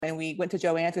and we went to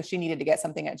Joann's because she needed to get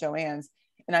something at Joann's.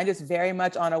 And I just very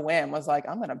much on a whim was like,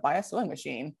 I'm going to buy a sewing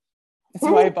machine. And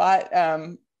so I bought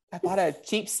a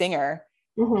cheap Singer,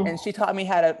 and she taught me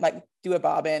how to like do a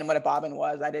bobbin, and what a bobbin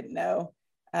was, I didn't know.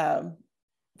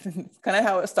 It's kind of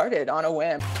how it started, on a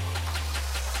whim.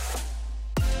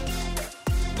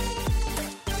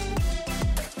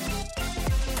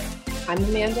 I'm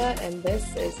Amanda, and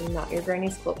this is Not Your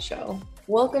Granny's Quilt Show.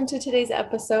 Welcome to today's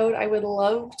episode. I would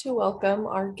love to welcome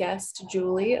our guest,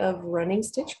 Julie of Running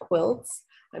Stitch Quilts.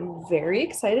 I'm very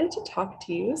excited to talk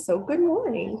to you, so good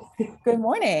morning. Good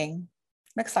morning.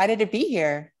 I'm excited to be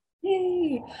here.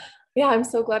 Yay. Yeah, I'm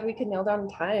so glad we could nail down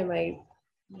time.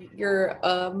 You're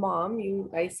a mom.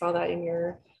 I saw that in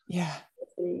your, Yeah.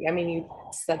 I mean, you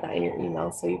said that in your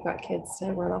email, so you've got kids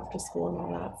to run off to school and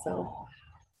all that, so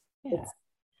Yeah.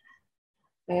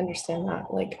 I understand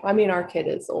that. Like, I mean, our kid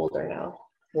is older now.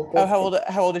 Oh,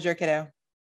 how old is your kiddo?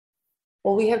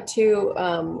 Well, we have two,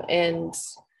 and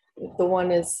the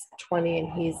one is 20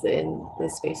 and he's in the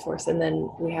Space Force. And then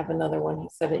we have another one,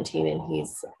 he's 17 and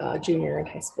he's a junior in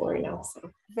high school right now.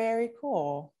 So very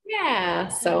cool. Yeah.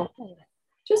 So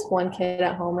just one kid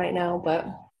at home right now, but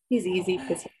he's easy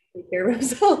because he can take care of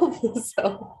himself.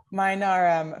 So mine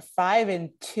are 5 and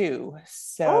 2.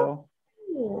 So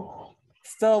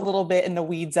still a little bit in the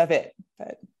weeds of it,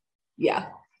 but yeah.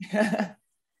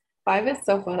 5 is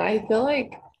so fun. I feel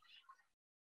like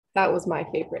that was my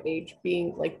favorite age,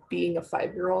 being a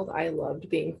 5-year-old. I loved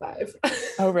being 5.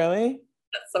 Oh, really?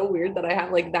 That's so weird that I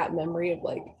have like that memory of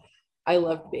like, I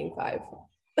loved being 5.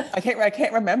 I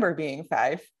can't remember being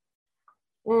 5.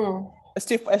 It's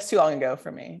too long ago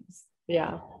for me.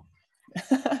 Yeah.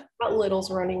 Got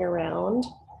littles running around.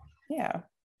 Yeah.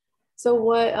 So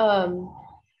what,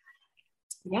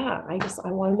 yeah, I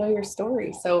want to know your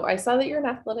story. So I saw that you're an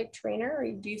athletic trainer.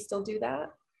 Do you still do that?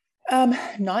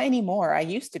 Not anymore. I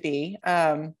used to be.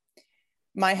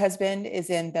 My husband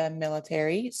is in the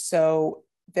military, so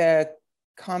the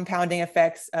compounding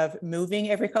effects of moving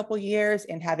every couple of years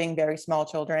and having very small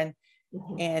children,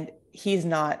 and he's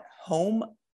not home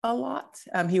a lot.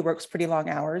 He works pretty long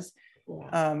hours.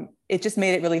 Yeah. It just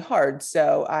made it really hard.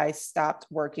 So I stopped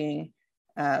working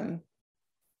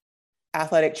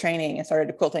athletic training and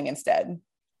started quilting instead.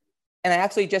 And I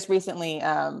actually just recently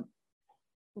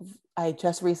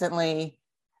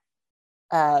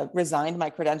resigned my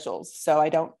credentials. So I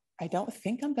don't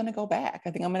think I'm going to go back.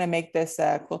 I think I'm going to make this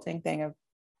quilting thing a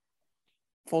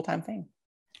full-time thing.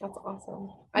 That's awesome.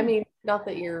 I mean, not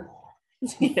that you're,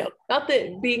 not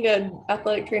that being an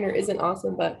athletic trainer isn't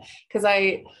awesome, but because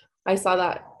I saw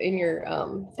that in your,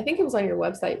 I think it was on your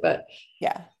website, but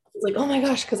yeah, it's like, oh my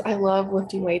gosh, because I love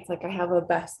lifting weights. Like I have a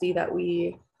bestie that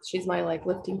she's my like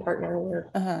lifting partner. We're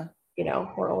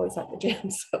always at the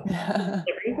gym. So are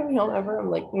you coming home ever?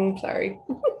 I'm like, sorry.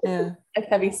 Yeah. I have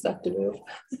heavy stuff to move.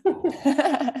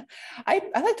 I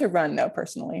like to run though,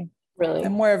 personally. Really?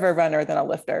 I'm more of a runner than a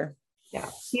lifter. Yeah.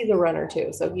 He's a runner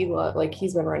too. So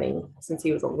he's been running since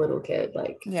he was a little kid.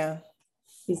 Like, yeah.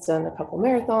 He's done a couple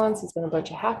marathons. He's done a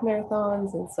bunch of half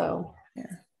marathons. And so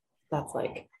that's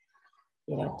like,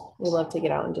 we love to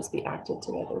get out and just be active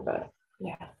together. But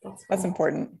yeah, that's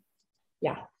important.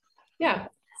 Yeah. Yeah.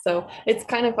 So it's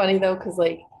kind of funny though, because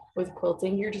like with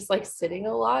quilting, you're just like sitting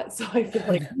a lot. So I feel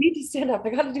like I need to stand up. I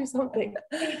got to do something.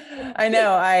 I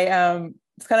know.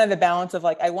 It's kind of the balance of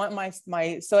like, I want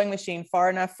my sewing machine far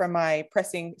enough from my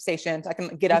pressing station so I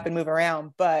can get up and move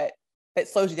around, but it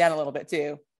slows you down a little bit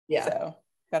too. Yeah. So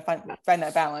gotta find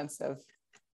that balance of.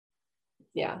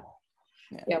 Yeah.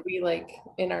 Yeah. We like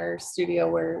in our studio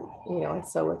where, I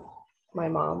sew with my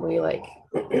mom, we like,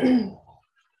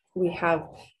 we have,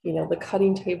 the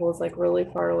cutting table is like really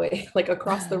far away, like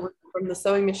across the room from the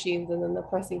sewing machines, and then the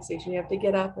pressing station, you have to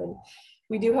get up. And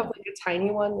we do have like a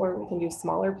tiny one where we can do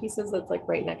smaller pieces that's like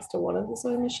right next to one of the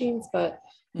sewing machines, but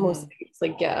most it's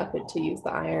like get up and to use the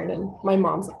iron. And my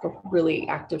mom's like really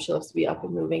active. She loves to be up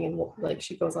and moving, and like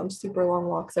she goes on super long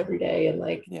walks every day. And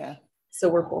like, yeah. So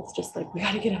we're both just like, we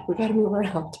got to get up, we got to move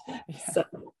around. Yeah. So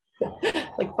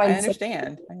like, I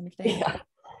understand. Yeah.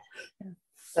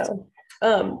 So,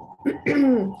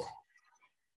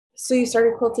 so you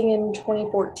started quilting in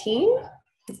 2014?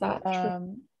 Is that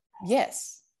true?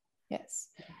 Yes.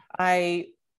 I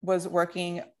was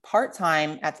working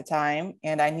part-time at the time,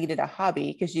 and I needed a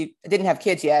hobby because I didn't have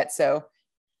kids yet. So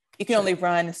you can only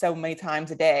run so many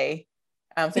times a day.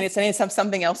 So I needed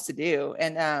something else to do.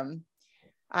 And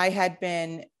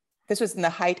this was in the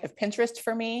height of Pinterest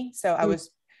for me. So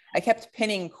I kept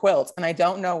pinning quilts, and I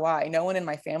don't know why. No one in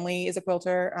my family is a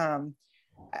quilter.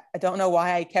 I don't know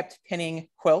why I kept pinning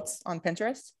quilts on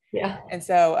Pinterest. Yeah. And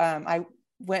so I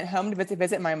went home to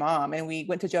visit my mom, and we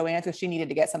went to Joann's because she needed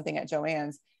to get something at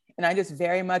Joann's. And I just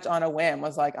very much on a whim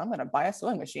was like, I'm going to buy a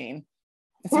sewing machine.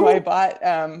 And so I bought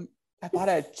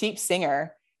a cheap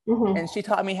Singer, and she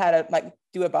taught me how to like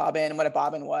do a bobbin, and what a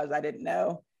bobbin was. I didn't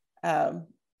know.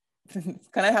 It's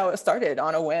kind of how it started,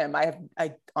 on a whim.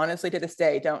 I honestly to this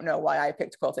day don't know why I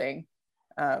picked quilting.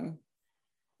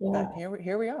 But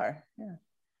here we are. Yeah.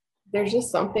 There's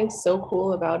just something so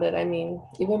cool about it. I mean,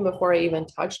 even before I even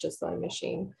touched a sewing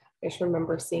machine, I just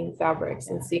remember seeing fabrics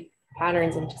and seeing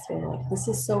patterns and just being like, this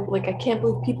is so, like, I can't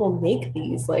believe people make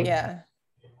these. Like,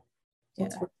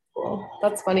 that's really cool.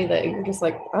 That's funny that you're just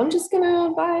like, I'm just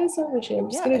gonna buy a sewing machine.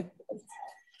 I'm just gonna.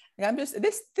 Yeah, I'm just,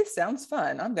 this sounds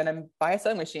fun. I'm gonna buy a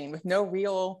sewing machine with no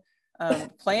real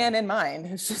plan in mind.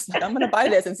 It's just like, I'm gonna buy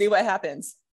this and see what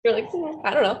happens. You're like,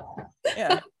 I don't know.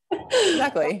 Yeah,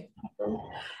 exactly.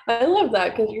 I love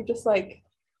that, because you're just like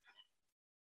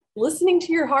listening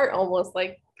to your heart almost.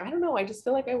 Like, I don't know, I just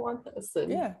feel like I want this.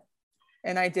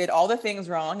 And I did all the things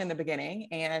wrong in the beginning,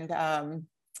 and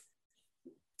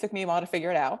took me a while to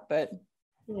figure it out, but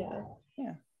yeah,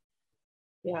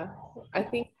 I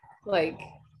think like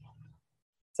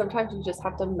sometimes you just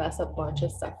have to mess a bunch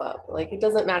of stuff up. Like, it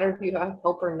doesn't matter if you have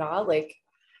help or not. Like,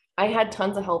 I had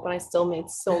tons of help and I still made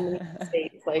so many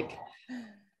mistakes. Like,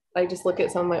 I just look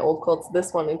at some of my old quilts,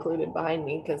 this one included, behind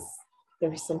me, because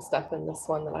there's some stuff in this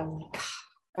one that I'm like,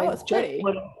 oh, it's pretty.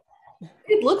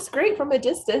 It looks great from a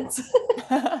distance.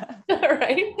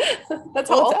 Right? That's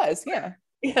how it does.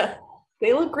 Yeah,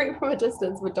 they look great from a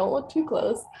distance, but don't look too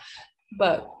close.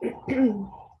 But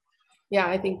yeah,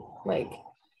 I think like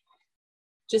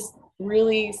just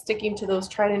really sticking to those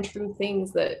tried and true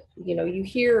things that, you know, you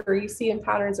hear or you see in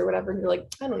patterns or whatever, and you're like,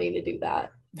 I don't need to do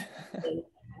that. And,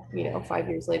 you know, 5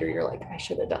 years later, you're like, I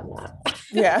should have done that.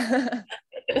 Yeah.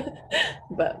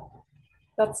 But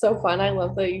that's so fun. I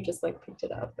love that you just like picked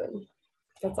it up, and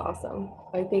that's awesome.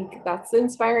 I think that's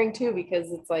inspiring too,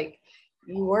 because it's like,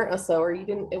 you weren't a sewer.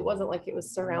 It wasn't like it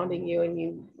was surrounding you and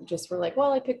you just were like,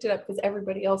 well, I picked it up because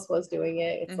everybody else was doing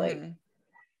it. It's like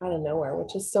out of nowhere,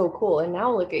 which is so cool. And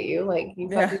now look at you, like,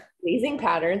 you've got these amazing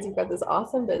patterns, you've got this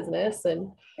awesome business.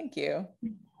 And thank you.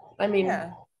 I mean,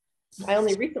 I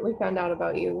only recently found out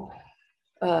about you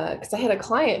because I had a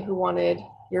client who wanted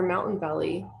your mountain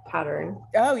valley pattern.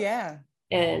 Oh yeah.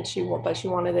 And she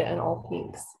wanted it in all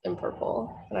pinks and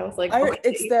purple. And I was like,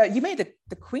 you made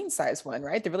the queen size one,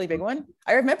 right? The really big one.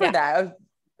 I remember that.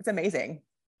 It's amazing.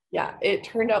 Yeah, it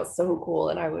turned out so cool.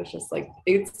 And I was just like,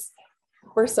 it's,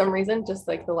 for some reason, just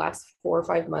like the last 4 or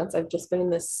 5 months, I've just been in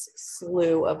this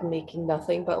slew of making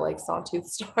nothing but like sawtooth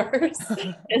stars.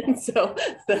 And so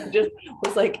that just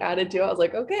was like added to it. I was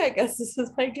like, okay, I guess this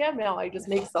is my jam now. I just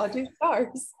make sawtooth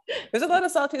stars. There's a lot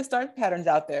of sawtooth star patterns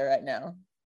out there right now.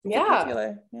 Yeah,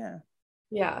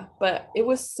 but it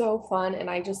was so fun, and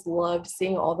I just loved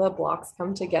seeing all the blocks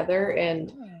come together,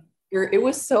 and it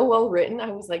was so well written.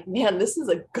 I was like, man, this is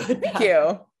a good Thank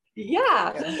you.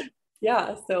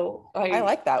 Yeah, so I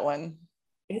like that one.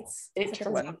 It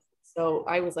turns out, so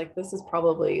I was like, this is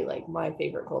probably like my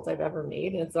favorite quilt I've ever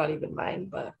made, and it's not even mine,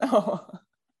 but well,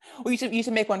 you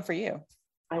should make one for you.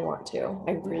 I want to.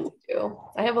 I really do.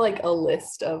 I have like a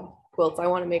list of quilts I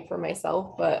want to make for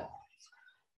myself, but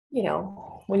you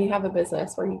know, when you have a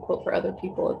business where you quilt for other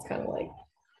people, it's kind of like,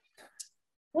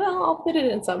 well, I'll fit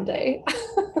it in someday.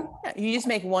 You just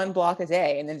make one block a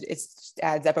day, and then it just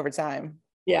adds up over time.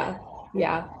 Yeah.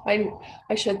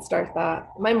 I should start that.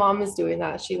 My mom is doing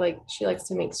that. She likes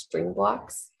to make string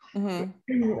blocks,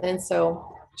 and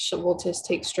so we'll just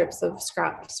take strips of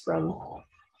scraps from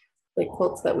like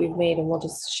quilts that we've made, and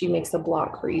she makes a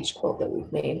block for each quilt that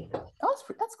we've made. Oh,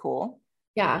 that's cool.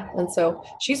 Yeah, and so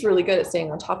she's really good at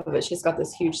staying on top of it. She's got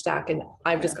this huge stack, and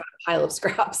I've just got a pile of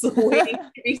scraps waiting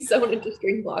to be sewn into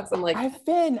string blocks. I'm like, I've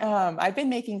been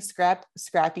making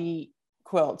scrappy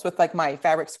quilts with like my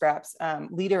fabric scraps,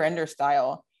 leader ender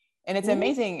style, and it's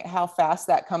amazing how fast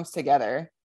that comes together.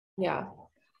 Yeah.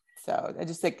 So I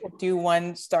just like do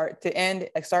one start to end,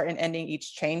 like start and ending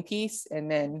each chain piece, and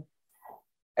then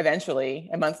eventually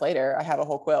a month later I have a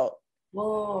whole quilt.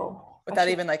 Whoa. Without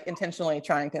even like intentionally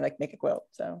trying to like make a quilt.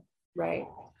 So right.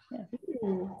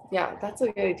 Yeah, that's a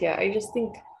good idea. I just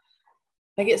think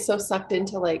I get so sucked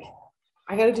into like,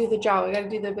 I got to do the job, I got to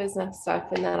do the business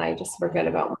stuff, and then I just forget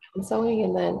about my own sewing.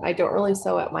 And then I don't really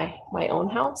sew at my own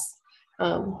house.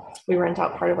 We rent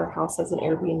out part of our house as an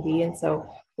Airbnb, and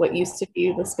so what used to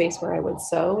be the space where I would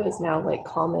sew is now like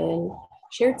common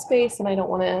shared space, and I don't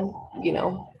want to, you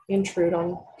know, intrude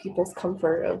on people's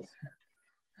comfort of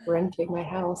renting my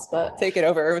house, but take it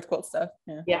over with quilt stuff.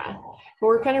 Yeah, but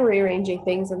we're kind of rearranging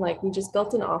things, and like we just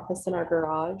built an office in our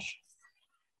garage,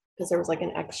 because there was like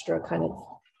an extra kind of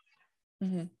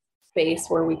Mm-hmm. space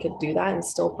where we could do that and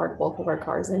still park both of our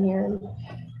cars in here and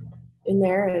in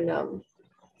there. And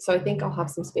so I think I'll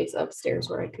have some space upstairs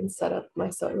where I can set up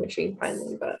my sewing machine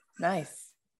finally. But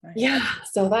Nice. yeah,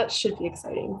 so that should be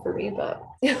exciting for me, but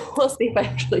we'll see if I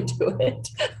actually do it.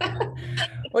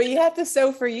 Well, you have to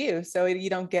sew for you so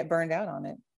you don't get burned out on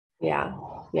it. Yeah.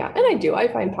 Yeah. And I do.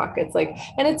 I find pockets like,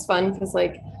 and it's fun because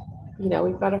like, you know,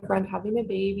 we've got a friend having a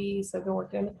baby. So I've been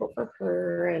working on a quilt for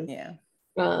her. And, Yeah.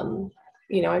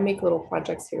 you know, I make little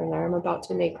projects here and there. I'm about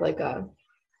to make like I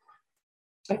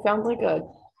found like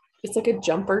it's like a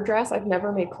jumper dress. I've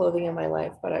never made clothing in my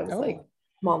life, but I was like, Oh.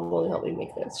 Mom, will you help me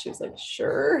make this? She was like,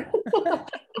 sure.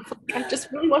 I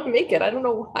just really want to make it. I don't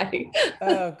know why.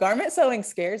 Garment sewing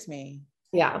scares me.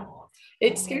 Yeah,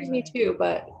 it scares me too,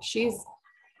 but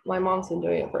my mom's been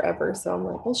doing it forever. So I'm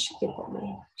like, well, she can help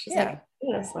me. She's Yeah. like,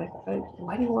 yes, like,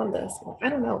 why do you want this? I'm like, I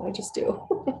don't know. I just do.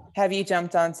 Have you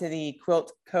jumped onto the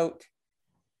quilt coat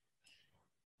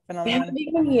I haven't phenomenon?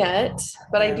 made one yet,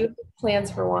 but I Yeah. do have plans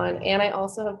for one. And I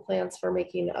also have plans for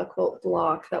making a quilt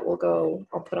block that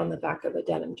I'll put on the back of a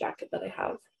denim jacket that I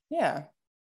have. Yeah.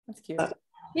 That's cute.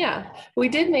 Yeah, we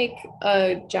did make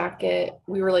a jacket.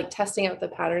 We were like testing out the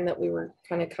pattern that we were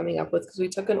kind of coming up with because we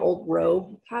took an old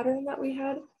robe pattern that we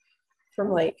had from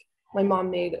like my mom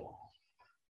made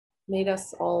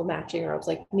us all matching robes,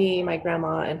 like me, my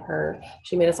grandma, and her.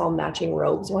 She made us all matching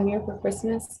robes one year for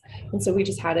Christmas, and so we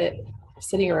just had it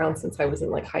sitting around since I was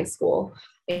in like high school,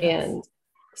 and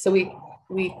so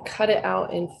we cut it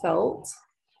out in felt,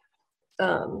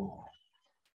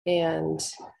 and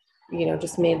you know,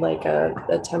 just made like a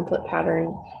template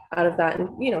pattern out of that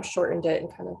and, you know, shortened it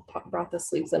and kind of brought the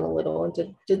sleeves in a little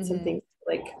and did some things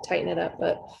like tighten it up.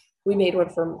 But we made one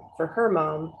for her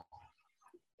mom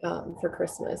for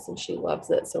Christmas and she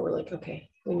loves it. So we're like, okay,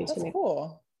 we need to make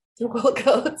cool. some quilt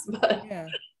coats. But yeah.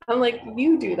 I'm like,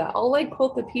 you do that. I'll like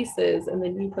quilt the pieces and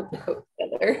then you put the coat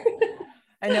together.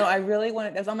 I know I really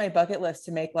wanted, that was on my bucket list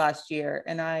to make last year.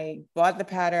 And I bought the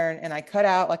pattern and I cut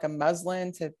out like a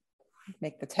muslin to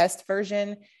make the test version.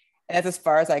 And that's as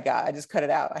far as I got. I just cut it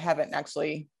out. I haven't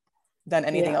actually done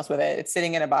anything else with it. It's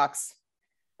sitting in a box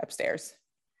upstairs.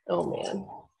 Oh man.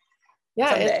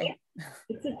 Yeah. Someday.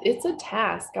 It's a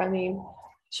task. I mean,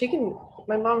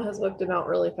 my mom has whipped them out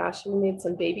really fast. She made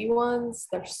some baby ones.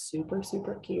 They're super,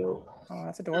 super cute. Oh,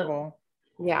 that's adorable.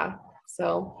 Yeah.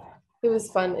 So it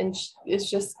was fun. And it's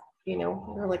just, you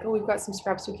know, they're like, oh, we've got some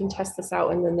scraps. We can test this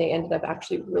out. And then they ended up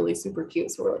actually really super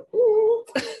cute. So we're like, ooh.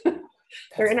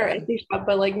 They're in our Etsy shop,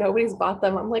 but like nobody's bought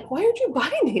them. I'm like, why aren't you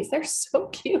buying these? They're so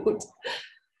cute.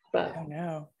 But I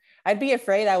know. I'd be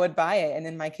afraid I would buy it and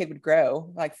then my kid would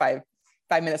grow like five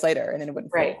minutes later and then it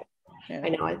wouldn't right. Yeah. I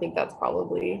know. I think that's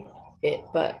probably it,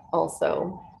 but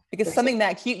also because something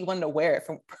that cute, you wanted to wear it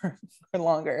for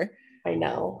longer. I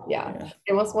know. Yeah.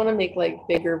 I must want to make like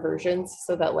bigger versions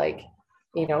so that like,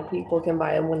 you know, people can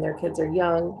buy them when their kids are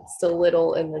young, still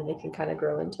little, and then they can kind of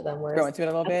grow into them. Grow into it a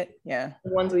little bit. Yeah.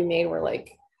 The ones we made were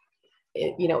like,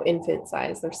 you know, infant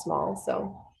size. They're small.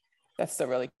 So that's so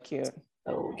really cute.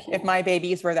 So cute. If my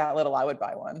babies were that little, I would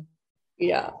buy one.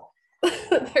 Yeah.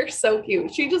 They're so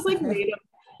cute. She just like made them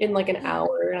in like an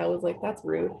hour. And I was like, that's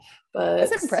rude. But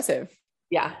that's impressive.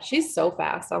 Yeah, she's so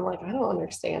fast. I'm like, I don't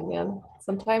understand, man.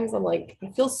 Sometimes I'm like,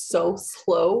 I feel so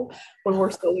slow when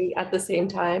we're sewing at the same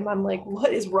time. I'm like,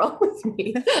 what is wrong with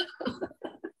me?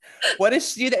 What does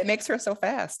she do that makes her so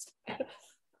fast?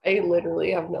 I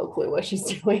literally have no clue what she's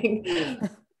doing.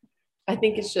 I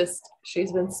think it's just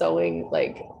she's been sewing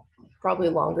like probably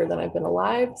longer than I've been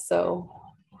alive. So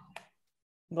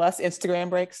less Instagram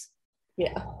breaks.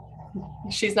 Yeah.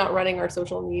 She's not running our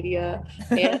social media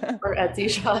and our Etsy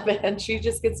shop, and she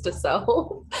just gets to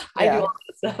sew. I do all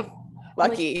that stuff.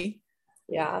 Lucky. Like,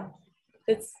 yeah,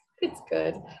 it's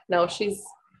good. No, I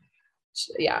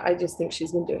just think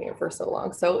she's been doing it for so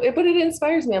long. So, but it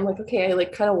inspires me. I'm like, okay, I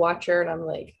like kind of watch her, and I'm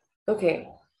like, okay,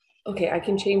 I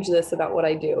can change this about what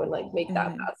I do and like make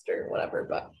that faster, whatever.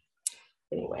 But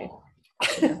anyway,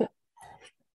 did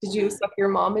you suck your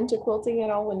mom into quilting at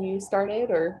all when you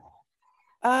started, or?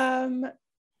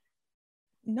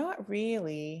 Not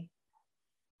really.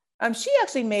 She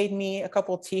actually made me a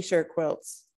couple t-shirt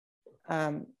quilts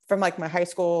from like my high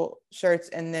school shirts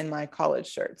and then my college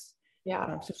shirts.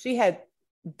 Yeah. So she had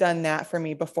done that for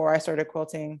me before I started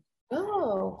quilting.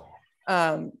 Oh.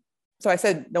 So I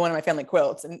said no one in my family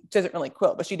quilts, and she doesn't really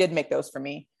quilt, but she did make those for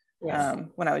me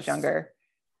when I was younger.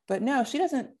 But no, she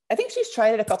doesn't. I think she's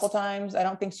tried it a couple times. I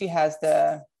don't think she has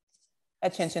the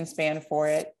attention span for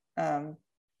it.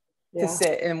 To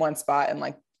sit in one spot and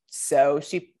like sew.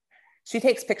 She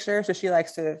takes pictures, so she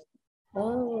likes to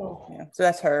Oh, Yeah. So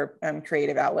that's her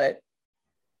creative outlet.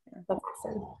 Yeah. that's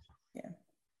awesome. Yeah.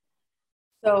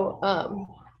 So,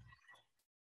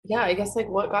 yeah, I guess like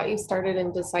what got you started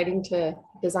in deciding to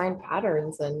design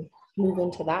patterns and move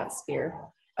into that sphere?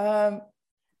 Um,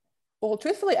 well,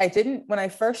 truthfully, I didn't, when I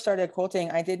first started quilting,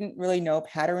 I didn't really know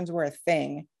patterns were a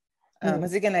thing. Mm.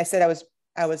 As again, I said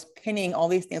I was pinning all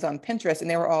these things on Pinterest, and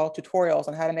they were all tutorials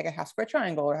on how to make a half square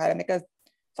triangle or how to make a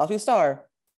sawtooth star.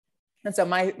 And so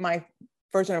my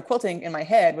version of quilting in my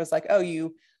head was like, oh,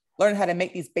 you learn how to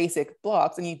make these basic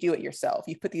blocks and you do it yourself.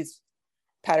 You put these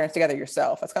patterns together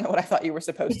yourself. That's kind of what I thought you were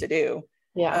supposed to do.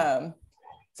 Yeah.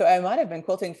 So I might have been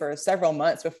quilting for several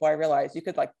months before I realized you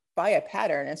could like buy a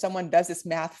pattern and someone does this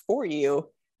math for you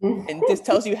and just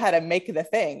tells you how to make the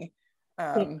thing.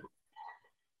 And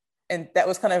that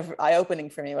was kind of eye-opening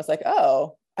for me. It was like,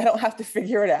 oh, I don't have to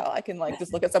figure it out. I can like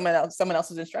just look at someone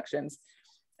else's instructions.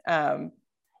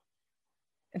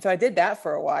 And so I did that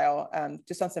for a while,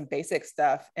 just on some basic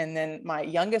stuff. And then my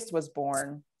youngest was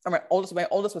born, or my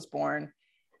oldest was born,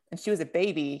 and she was a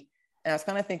baby. And I was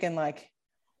kind of thinking like,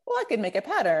 well, I could make a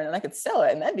pattern and I could sell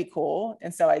it and that'd be cool.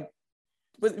 And so I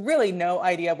with really no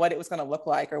idea what it was going to look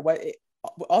like or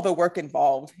all the work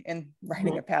involved in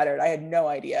writing a pattern. I had no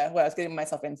idea what I was getting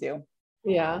myself into.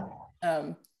 Yeah.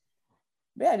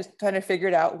 Yeah, just trying to figure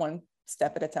it out one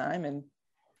step at a time and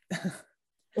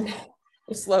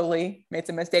slowly made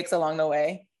some mistakes along the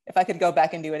way. If I could go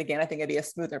back and do it again, I think it'd be a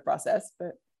smoother process,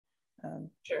 but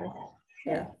Sure.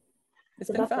 yeah,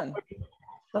 it's been fun.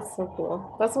 That's so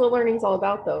cool. That's what learning's all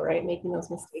about though, right? Making those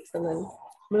mistakes and then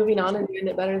moving on and doing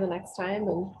it better the next time.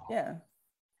 And yeah,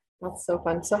 that's so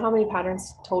fun. So how many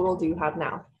patterns total do you have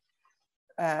now?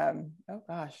 Oh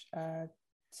gosh,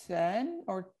 10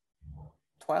 or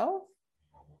 12.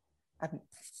 I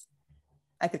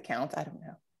could count. I don't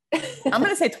know. I'm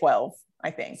gonna say 12.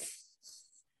 I think.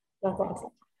 That's awesome.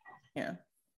 Yeah.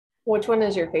 Which one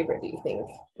is your favorite, do you think?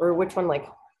 Or which one like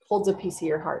holds a piece of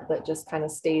your heart that just kind of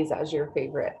stays as your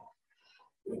favorite?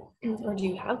 Or do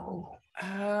you have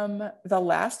one? The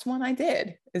last one I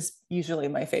did is usually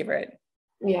my favorite.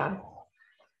 Yeah.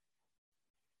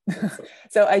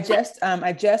 So I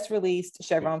just released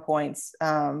chevron points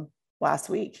last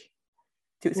week,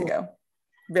 2 weeks ago,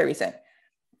 very recent.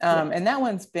 And that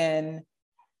one's been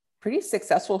pretty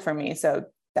successful for me. So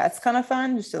that's kind of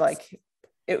fun just to like,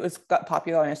 got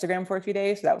popular on Instagram for a few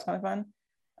days. So that was kind of fun.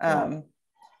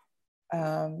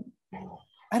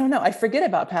 I don't know. I forget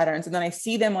about patterns and then I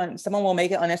see them someone will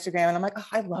make it on Instagram and I'm like, oh,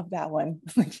 I love that one.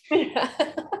 So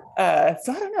I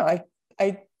don't know.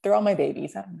 They're all my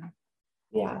babies. I don't know.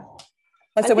 Yeah.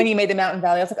 Like, so when you made the Mountain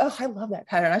Valley, I was like, oh, I love that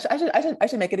pattern. I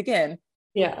should make it again.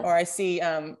 Yeah. Or I see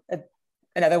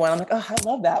another one. I'm like, oh, I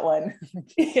love that one.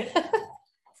 Yeah.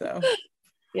 So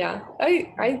yeah,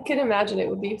 I can imagine it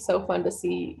would be so fun to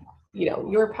see,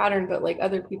 your pattern, but like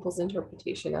other people's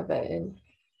interpretation of it. And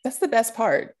that's the best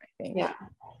part, I think. Yeah.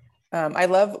 I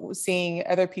love seeing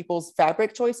other people's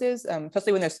fabric choices,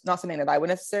 especially when there's not something that I would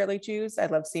necessarily choose. I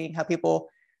love seeing how people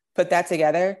put that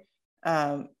together.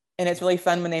 And it's really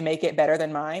fun when they make it better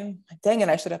than mine. Like, dang it,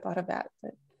 I should have thought of that.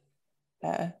 But,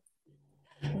 yeah.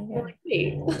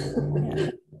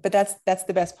 Yeah. But that's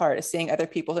the best part, is seeing other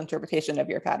people's interpretation of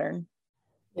your pattern.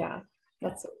 Yeah,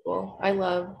 that's so cool. I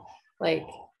love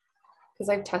because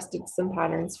I've tested some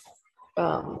patterns,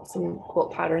 some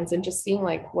quilt patterns, and just seeing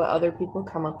like what other people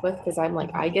come up with, because I'm like,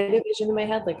 I get a vision in my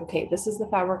head, like, okay, this is the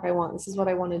fabric I want, this is what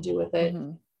I want to do with it.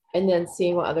 And then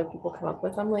seeing what other people come up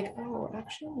with, I'm like, oh,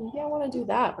 actually, maybe I want to do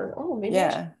that, or oh, maybe I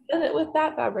should have done it with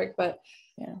that fabric. But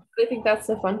yeah, I think that's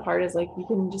the fun part, is like you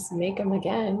can just make them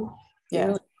again. Yeah,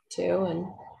 really too.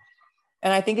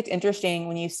 And I think it's interesting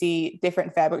when you see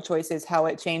different fabric choices, how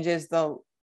it changes the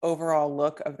overall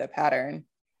look of the pattern.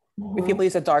 If people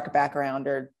use a dark background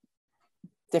or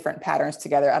different patterns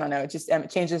together, I don't know, it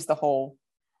changes the whole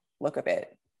look of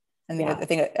it. And I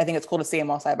think it's cool to see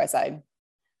them all side by side.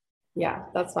 Yeah,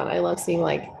 that's fun. I love seeing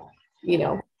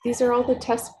these are all the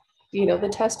the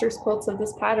testers quilts of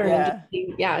this pattern.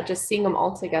 And just seeing them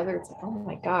all together. It's like, oh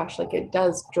my gosh, like it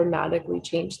does dramatically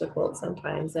change the quilt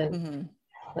sometimes. And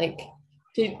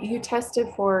you tested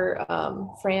for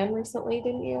Fran recently,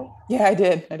 didn't you? Yeah, I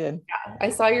did. Yeah, I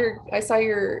saw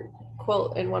your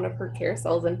quilt in one of her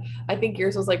carousels, and I think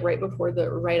yours was like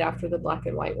right after the black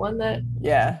and white one that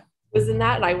was in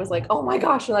that, and I was like, oh my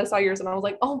gosh. And I saw yours and I was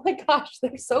like, oh my gosh,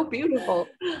 they're so beautiful.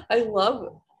 I love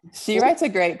it. She writes a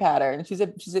great pattern. She's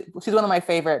one of my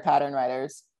favorite pattern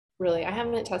writers. Really, I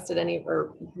haven't tested any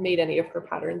or made any of her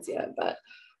patterns yet, but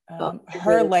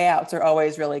her layouts are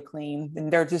always really clean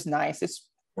and they're just nice.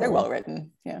 They're well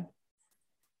written. Yeah.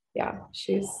 Yeah,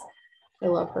 she's I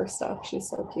love her stuff. She's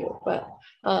so cute. But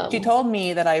She told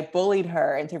me that I bullied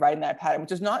her into writing that pattern,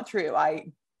 which is not true.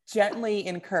 I gently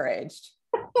encouraged.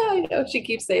 I know she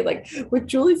keeps saying, like, with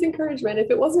Julie's encouragement, if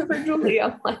it wasn't for Julie,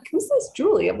 I'm like, who's this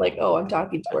Julie? I'm like, oh, I'm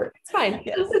talking to her. It's fine.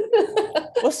 Yes.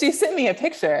 Well, she sent me a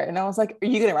picture and I was like, are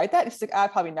you going to write that? And she's like,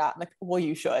 probably not. I'm like, well,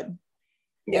 you should.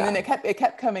 Yeah. And then it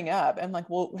kept coming up. And I'm like,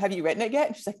 well, have you written it yet?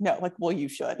 And she's like, no. I'm like, well, you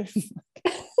should.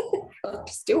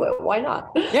 Just do it. Why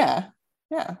not? Yeah.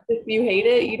 Yeah. If you hate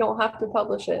it, you don't have to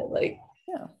publish it. Like,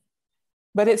 yeah.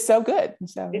 But it's so good.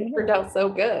 So it turned out so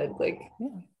good. Like,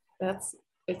 yeah.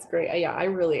 It's great. Yeah,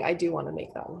 I do want to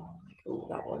make that one. Ooh,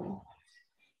 that one.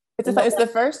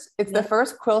 It's the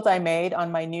first quilt I made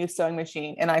on my new sewing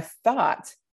machine. And I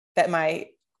thought that my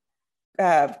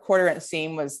 1/4 inch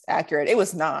seam was accurate. It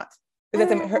was not.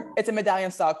 It's a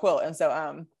medallion style quilt. And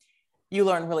so you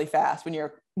learn really fast when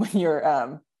your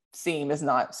seam is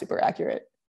not super accurate.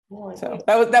 Like, so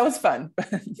that was fun.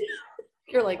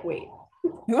 You're like, wait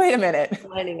a minute.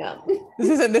 Lining up. This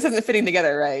isn't fitting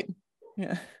together, right?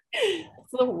 Yeah.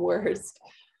 It's the worst.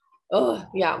 Oh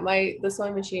yeah, the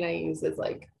sewing machine I use is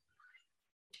like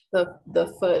the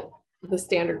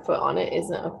standard foot on it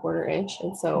isn't a 1/4 inch,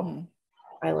 and so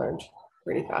I learned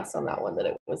pretty fast on that one that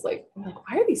it was like, I'm like,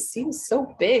 why are these seams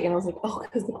so big? And I was like, oh,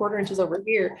 because the 1/4 inch is over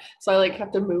here, so I like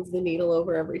have to move the needle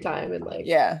over every time, and like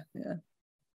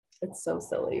it's so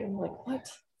silly. I'm like, what?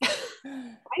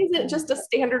 Why isn't it just a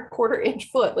standard 1/4 inch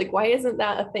foot? Like, why isn't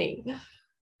that a thing?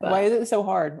 But why is it so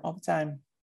hard all the time?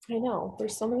 I know,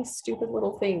 there's so many stupid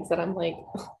little things that I'm like.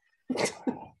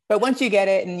 But once you get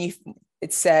it and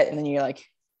it's set, and then you're like,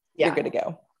 you're good to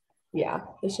go. Yeah,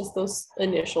 it's just those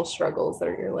initial struggles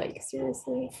that you're like,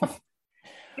 seriously.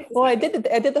 Well, I did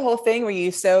the whole thing where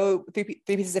you sew three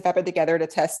pieces of fabric together to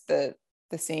test the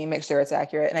seam, make sure it's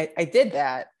accurate, and I did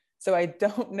that. So I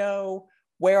don't know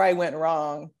where I went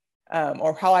wrong,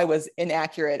 or how I was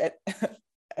inaccurate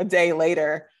a day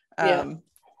later.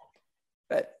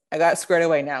 But I got squared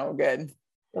away now. We're good.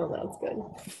 Oh,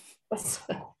 that's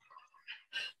good.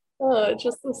 Oh, it's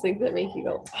just those things that make you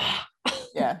go.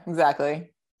 Yeah,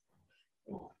 exactly.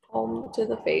 Palm to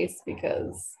the face,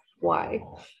 because why?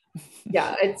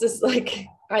 Yeah, it's just like,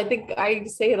 I think I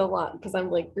say it a lot because I'm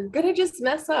like, you're gonna just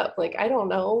mess up. Like, I don't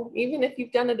know, even if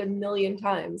you've done it a million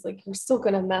times, like you're still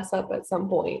gonna mess up at some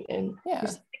point, and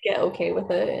just get okay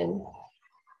with it and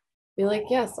be like,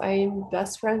 yes, I'm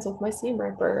best friends with my seam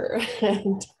ripper,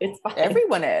 and it's fine.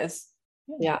 Everyone is.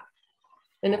 Yeah.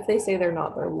 And if they say they're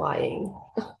not, they're lying.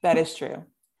 That is true.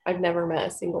 I've never met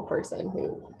a single person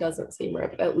who doesn't seam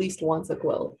rip at least once a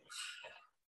quilt.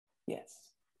 Yes.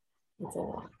 It's a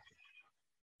lot.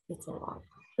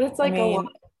 But it's like, a lot.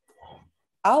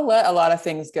 I'll let a lot of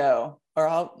things go, or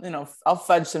I'll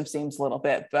fudge some seams a little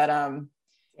bit, but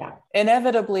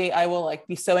inevitably I will like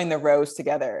be sewing the rows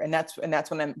together, and that's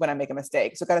when I make a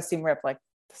mistake. So I got to seam rip like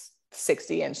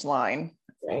 60-inch line.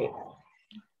 Right.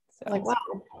 So. Like, wow,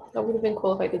 that would have been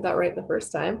cool if I did that right the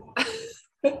first time.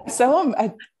 So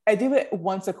I do it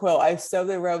once a quilt. I sew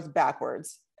the rows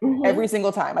backwards every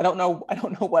single time. I don't know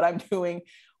what I'm doing,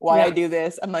 why I do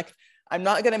this. I'm like, I'm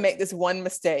not gonna make this one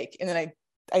mistake, and then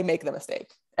I make the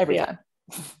mistake every time.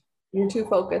 You're too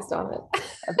focused on it.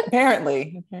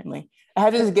 apparently I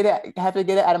have to just get it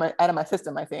out of my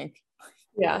system, I think.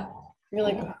 Yeah, you're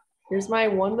like, here's my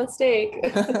one mistake.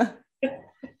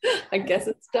 I guess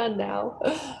it's done now.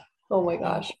 Oh my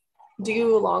gosh. Do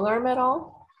you long arm at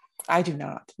all? I do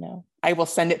not. No, I will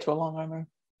send it to a long armer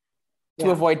to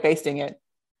avoid basting it.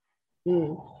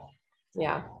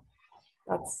 Yeah,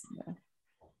 that's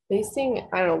basting.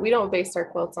 I don't know. We don't baste our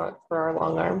quilts on for our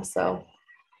long arm, so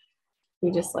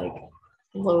we just like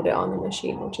load it on the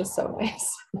machine, which is so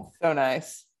nice. So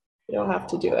nice. You don't have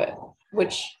to do it.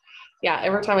 Which,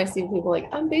 every time I see people like,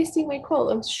 I'm basting my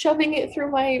quilt, I'm shoving it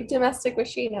through my domestic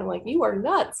machine. I'm like, you are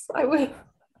nuts. I would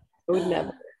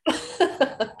never.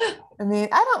 I mean,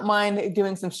 I don't mind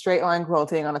doing some straight line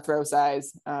quilting on a throw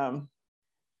size.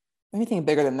 Anything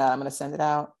bigger than that, I'm going to send it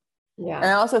out. Yeah. And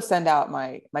I also send out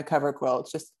my cover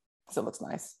quilts just so it looks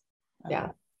nice.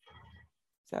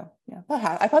 So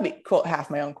I probably quilt half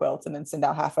my own quilts and then send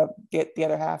out half, get the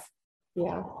other half.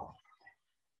 Yeah.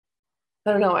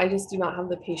 I don't know. I just do not have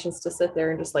the patience to sit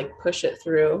there and just like push it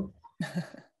through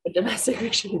a domestic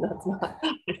machine. That's not,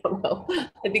 I don't know.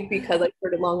 I think because I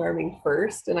started long arming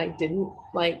first and I didn't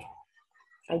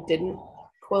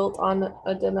quilt on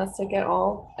a domestic at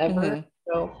all ever.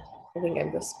 So I think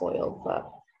I'm just spoiled, but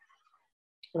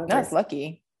that's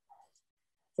lucky.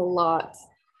 It's a lot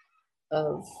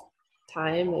of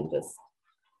time and just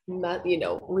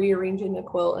rearranging the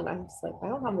quilt, and I'm just like, I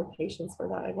don't have the patience for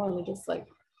that. I want to just like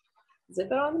zip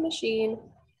it on the machine,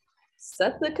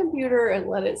 set the computer and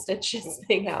let it stitch this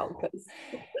thing out. Because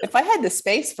if I had the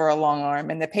space for a long arm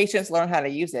and the patients learn how to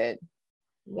use it,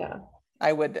 yeah,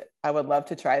 I would love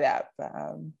to try that. But,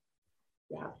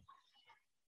 yeah,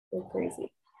 they're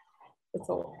crazy.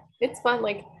 It's fun.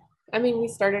 Like, I mean, we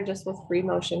started just with free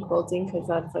motion quilting because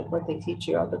that's like what they teach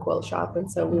you at the quilt shop.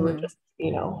 And so we were just,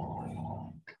 you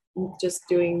know, just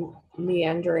doing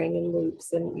meandering and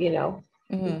loops and, you know,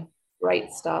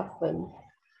 write stuff.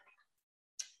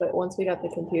 But once we got the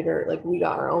computer, like we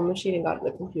got our own machine and got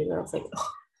the computer, I was like,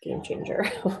 oh, game changer.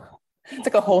 It's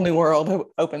like a whole new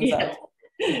world opens up.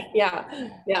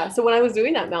 Yeah. So when I was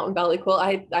doing that Mountain Valley quilt,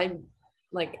 I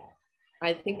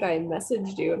think I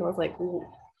messaged you and I was like,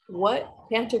 what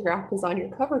pantograph is on your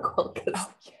cover quilt? Because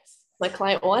my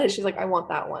client wanted, she's like, I want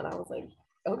that one. I was like,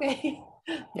 okay.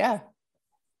 Yeah.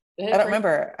 I don't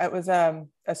remember. It was a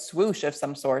swoosh of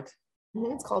some sort.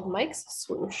 It's called Mike's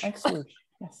Swoosh. Mike's Swoosh.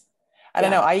 Yes. I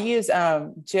don't know. I use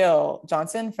Jill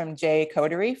Johnson from J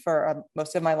Coterie for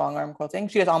most of my long arm quilting.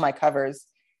 She does all my covers.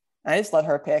 I just let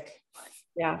her pick.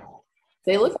 Yeah.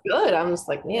 They look good. I'm just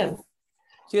like, man.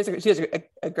 She does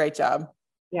a great job.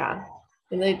 Yeah.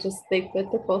 And they fit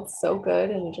the quilts so good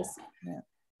and just,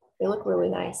 they look really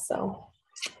nice. So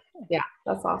yeah,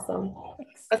 that's awesome.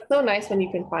 That's so nice when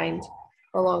you can find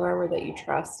a long armor that you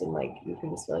trust and like, you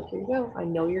can just be like, here you go. I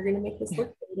know you're going to make this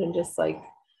look good and just like,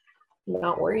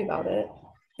 not worry about it.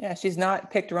 Yeah, she's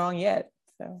not picked wrong yet.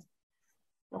 So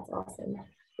that's awesome.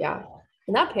 Yeah.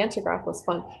 And that pantograph was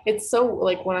fun. It's so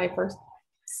like when I first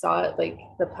saw it, like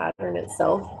the pattern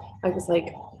itself, I was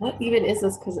like, what even is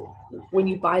this? Because when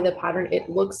you buy the pattern, it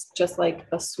looks just like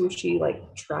a swooshy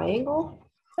like triangle.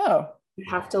 Oh. You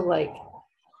have to like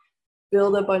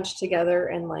build a bunch together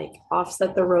and like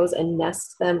offset the rows and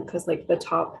nest them because like the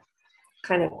top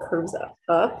kind of curves up.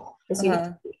 And so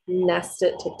you nest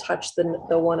it to touch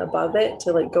the one above it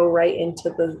to like go right into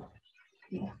the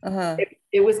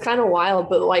it was kind of wild,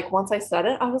 but like once I said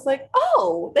it, I was like,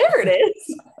 oh, there it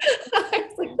is. I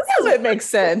was like, it makes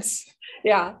sense.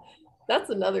 Yeah. That's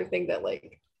another thing that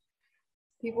like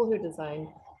people who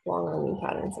design long arming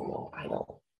patterns, I'm like, I don't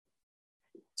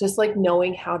just like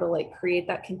knowing how to like create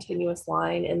that continuous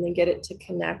line and then get it to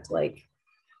connect, like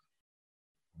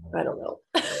I don't know.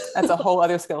 That's a whole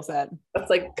other skill set. That's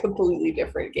like completely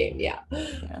different game. Yeah.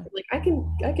 Like I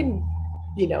can,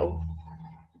 you know,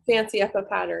 fancy up a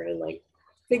pattern and like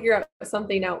figure out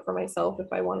something out for myself if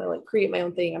I want to like create my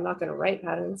own thing. I'm not going to write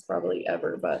patterns probably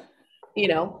ever, but you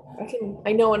know,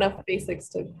 I know enough basics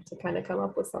to kind of come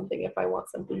up with something if I want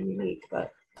something unique.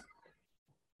 But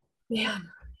yeah,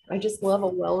 I just love a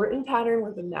well-written pattern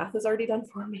where the math is already done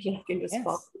for me and I can just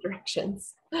follow the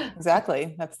directions.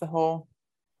 Exactly. That's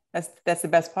the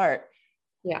best part.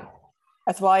 Yeah.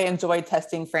 That's why I enjoyed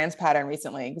testing Fran's pattern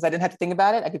recently, because I didn't have to think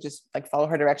about it. I could just like follow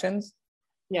her directions.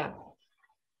 Yeah.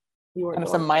 You were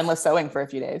some mindless sewing for a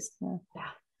few days.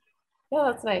 Yeah,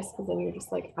 that's nice because then you're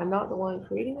just like, I'm not the one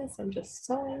creating this. I'm just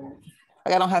sewing.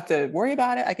 Like I don't have to worry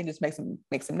about it. I can just make some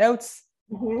notes,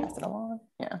 pass it along.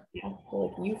 Yeah.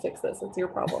 Like you fix this. It's your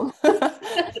problem.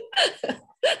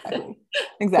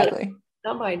 Exactly.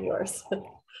 Not mine, yours.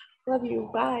 Love you.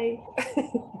 Bye.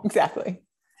 Exactly.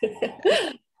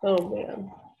 Oh man.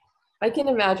 I can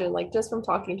imagine, like just from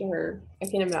talking to her, I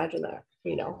can imagine that,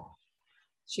 you know,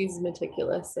 she's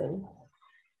meticulous and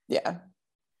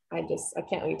I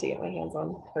can't wait to get my hands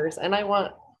on hers. And I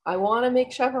want to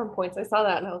make chevron points. I saw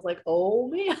that and I was like, oh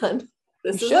man,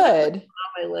 this is on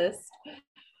my list.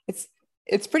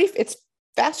 It's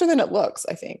faster than it looks,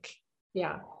 I think.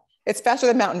 Yeah. It's faster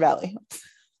than Mountain Valley.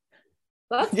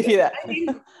 That's give you that. I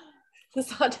mean, the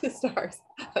Sawtooth Stars.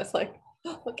 I was like,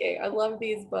 okay, I love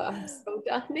these, but I'm so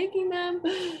done making them.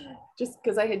 Just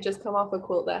because I had just come off a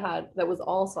quilt that was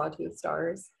all Sawtooth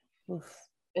Stars. Oof.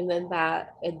 And then I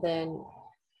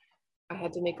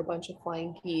had to make a bunch of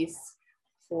flying geese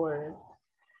for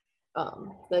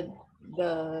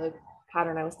the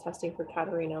pattern I was testing for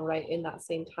Katarina right in that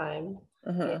same time.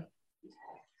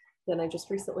 Then I just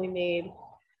recently made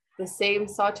the same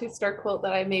Sawtooth Star quilt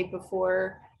that I made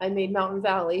before I made Mountain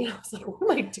Valley. I was like, what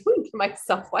am I doing to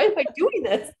myself? Why am I doing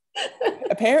this?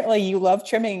 Apparently you love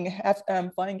trimming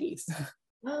flying geese.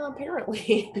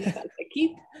 Apparently. I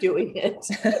keep doing it.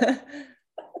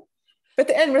 But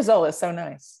the end result is so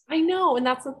nice. I know. And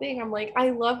that's the thing. I'm like, I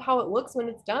love how it looks when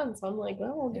it's done. So I'm like,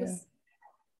 oh,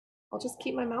 I'll just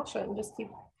keep my mouth shut and just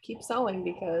keep sewing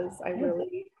because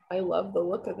I love the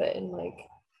look of it. And like,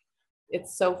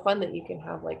 it's so fun that you can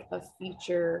have like a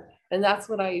feature. And that's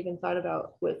what I even thought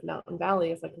about with Mountain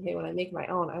Valley is like, okay, when I make my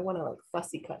own, I want to like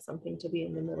fussy cut something to be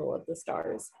in the middle of the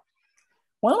stars.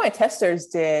 One of my testers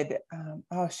did,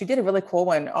 she did a really cool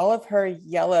one. All of her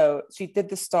yellow, she did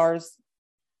the stars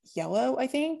yellow, I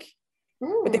think,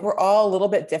 but they were all a little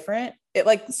bit different. It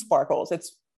like sparkles.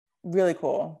 It's really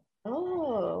cool.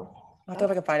 Oh, I'll have to see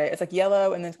if I can find it. It's like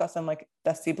yellow and then it's got some like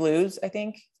dusty blues, I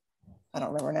think. I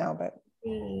don't remember now, but.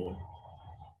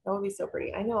 That would be so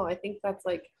pretty. I know. I think that's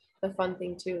like the fun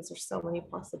thing too, is there's so many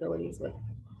possibilities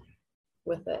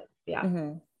with it. Yeah.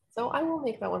 Mm-hmm. So I will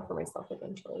make that one for myself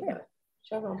eventually, Yeah. but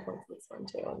Chevron points this one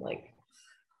too. I'm like,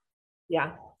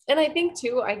 yeah. And I think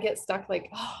too, I get stuck like,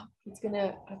 oh, it's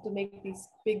gonna have to make these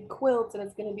big quilts and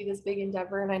it's gonna be this big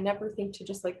endeavor. And I never think to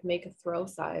just like make a throw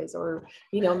size or,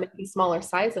 you know, make a smaller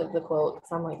size of the quilt.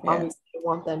 Cause I'm like, obviously I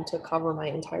want them to cover my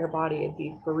entire body and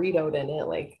be burritoed in it.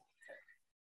 Like,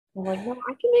 I'm like, no,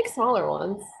 I can make smaller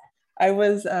ones.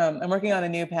 I'm working on a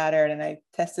new pattern and I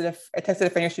tested a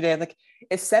friend yesterday. I'm like,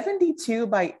 is 72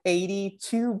 by 80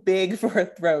 too big for a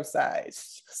throw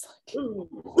size? She was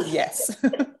like, yes.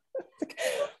 Like,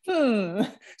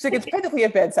 She's like, it's practically a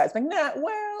bed size. I'm like, nah,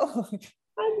 well.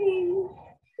 I mean,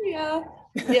 yeah.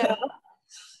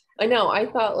 I know. I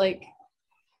thought like,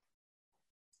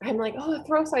 I'm like, oh, a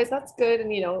throw size, that's good.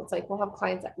 And, you know, it's like, we'll have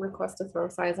clients that request a throw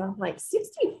size. I'm like,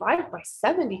 65 by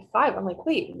 75. I'm like,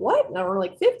 wait, what? And we're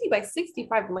like 50 by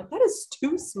 65. I'm like, that is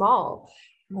too small.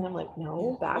 And then I'm like,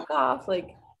 no, back off.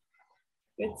 Like,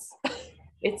 it's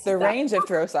the range of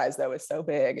throw size though is so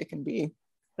big. It can be.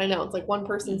 I know. It's like one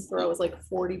person's throw is like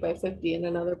 40 by 50 and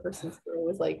another person's throw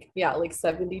is like, yeah, like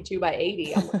 72 by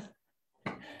 80. I'm like,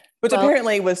 which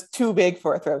apparently was too big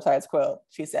for a throw size quilt,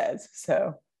 she says.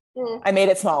 So I made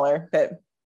it smaller, but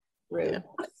rude. Yeah.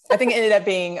 I think it ended up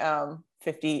being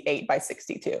 58 by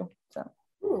 62. So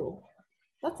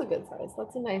that's a good size.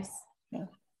 That's a nice. Yeah.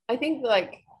 I think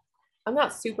like I'm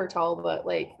not super tall, but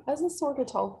like as a sort of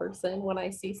tall person, when I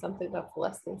see something that's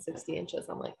less than 60 inches,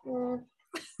 I'm like,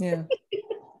 yeah.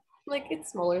 Like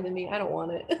it's smaller than me. I don't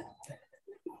want it.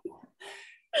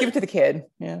 Give it to the kid.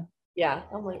 Yeah. Yeah.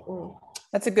 I'm like,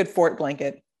 that's a good fort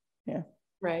blanket. Yeah.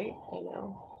 Right. I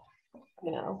know.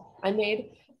 I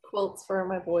made quilts for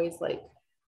my boys like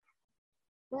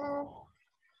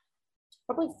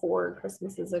probably 4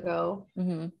 Christmases ago.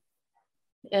 Mm-hmm.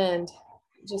 And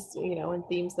just, you know, in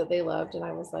themes that they loved. And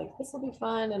I was like, this will be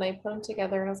fun. And I put them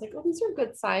together and I was like, oh, these are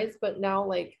good size. But now,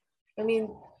 like, I mean,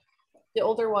 the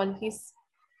older one, he's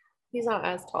not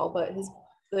as tall, but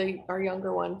our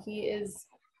younger one, he is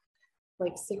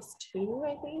like 6'2",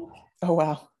 I think. Oh,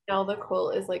 wow. Now the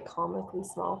quilt is like comically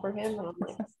small for him. And I'm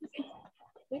like,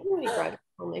 maybe when he graduates,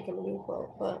 I'll make him a new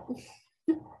quilt. But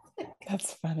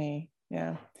that's funny.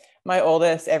 Yeah. My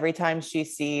oldest, every time she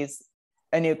sees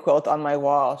a new quilt on my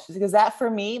wall, she's like, is that for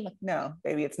me? I'm like, no,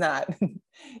 baby, it's not.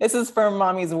 This is for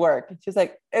mommy's work. She's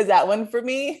like, is that one for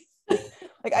me?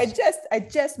 Like I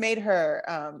just made her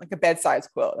like a bed-size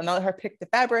quilt and I let her pick the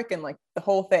fabric and like the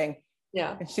whole thing.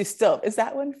 Yeah. And she's still, is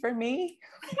that one for me?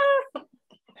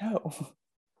 No.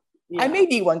 Yeah. I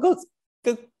made you one. Go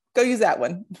use that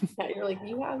one. Yeah, you're like,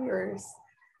 you have yours.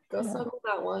 Go settle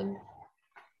that one.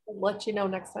 I'll let you know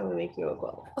next time we make you a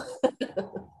quilt.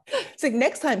 It's like,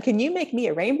 next time, can you make me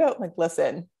a rainbow? I'm like,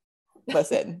 listen. Pump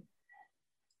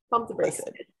the brakes.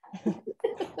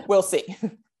 We'll see.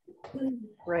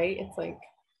 Right? It's like,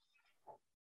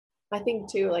 I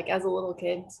think too, like as a little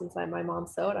kid, since my mom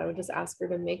sewed, I would just ask her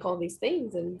to make all these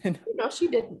things. And, you know, she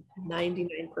did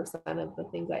 99% of the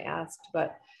things I asked.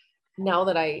 But now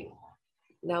that I'm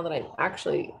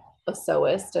actually a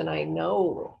sewist and I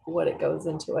know what it goes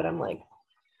into it, I'm like,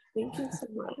 thank you so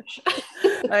much.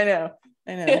 I know.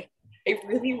 I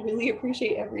really, really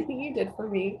appreciate everything you did for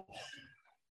me.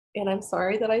 And I'm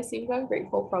sorry that I seemed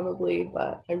ungrateful probably,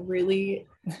 but I really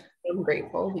am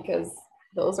grateful because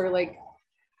those are like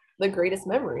the greatest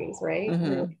memories, right?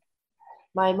 Mm-hmm.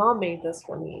 My mom made this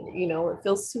for me. You know, it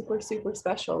feels super, super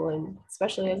special. And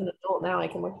especially as an adult now, I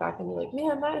can look back and be like,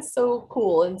 man, that is so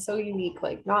cool and so unique.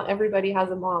 Like not everybody has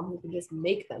a mom who can just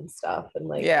make them stuff. And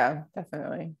like, yeah,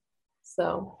 definitely.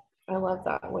 So I love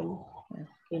that when,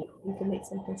 you know, you can make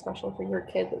something special for your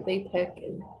kid that they pick.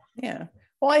 And yeah.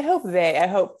 Well, I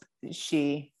hope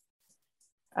she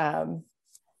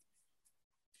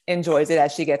enjoys it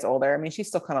as she gets older. I mean, she's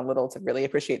still kind of little to really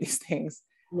appreciate these things.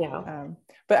 Yeah.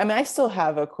 But I mean, I still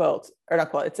have a quilt, or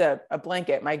not quilt, it's a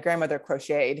blanket my grandmother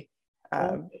crocheted.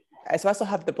 So I still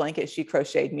have the blanket she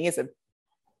crocheted me as a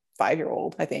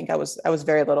 5-year-old. I think I was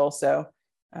very little. So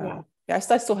I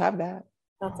still have that.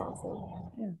 That's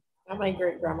awesome. Yeah. My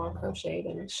great grandma crocheted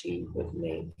and she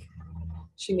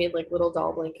made like little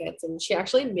doll blankets and she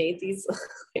actually made these.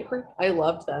 I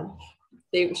loved them.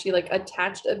 She like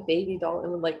attached a baby doll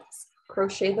and would like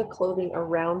crochet the clothing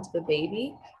around the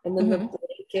baby and then the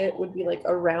blanket blanket would be like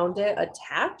around it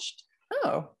attached.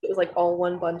 Oh, It was like all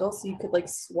one bundle, so you could like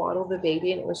swaddle the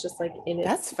baby, and it was just like in its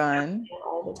that's fun.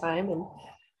 all the time. And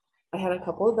I had a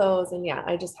couple of those, and yeah,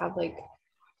 I just have like,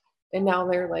 and now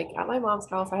they're like at my mom's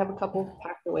house. I have a couple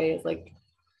packed away as like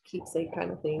keepsake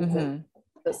kind of things, and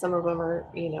but some of them are,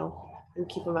 you know, we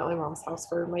keep them at my mom's house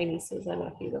for my nieces and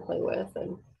nephew to play with.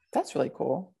 And that's really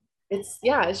cool. it's,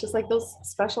 yeah, it's just like those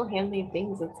special handmade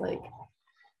things. It's like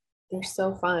they're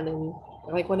so fun. And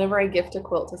like whenever I gift a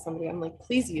quilt to somebody, I'm like,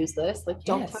 please use this. Like,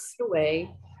 don't tuck Yes. it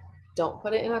away. Don't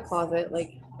put it in a closet.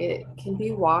 Like, it can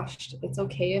be washed. It's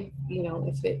okay if, you know,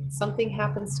 if it something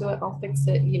happens to it, I'll fix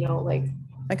it, you know, like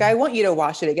I want you to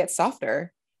wash it. It gets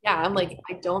softer. yeah, I'm like,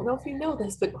 I don't know if you know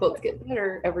this, but quilts get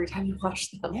better every time you wash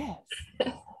them. Yes.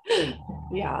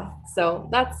 Yeah. So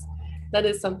that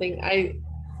is something I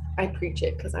preach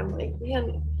it, because I'm like,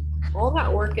 man, all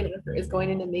that work and effort is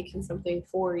going into making something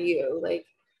for you, like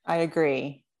I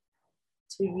agree.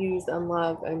 to use and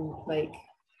love, and like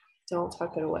don't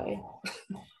tuck it away.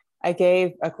 I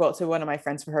gave a quilt to one of my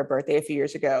friends for her birthday a few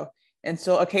years ago, and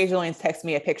still occasionally text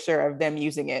me a picture of them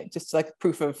using it, just like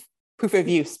proof of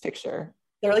use picture.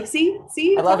 They're like, see,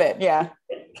 I love it. Yeah.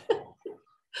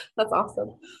 That's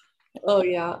awesome. Oh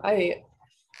yeah,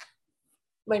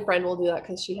 my friend will do that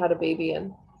because she had a baby,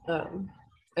 and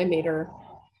I made her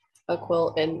a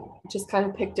quilt and just kind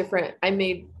of picked different.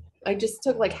 I just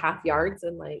took like half yards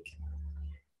and like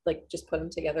just put them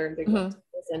together in big rectangles.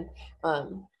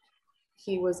 And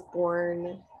he was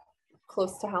born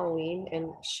close to Halloween,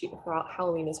 and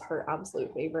Halloween is her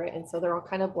absolute favorite, and so they're all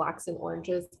kind of blacks and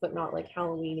oranges, but not like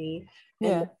Halloweeny.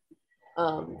 Yeah.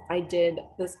 And I did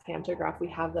this pantograph we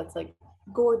have that's like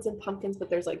gourds and pumpkins, but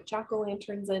there's like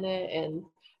jack-o'-lanterns in it, and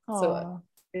so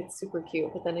it's super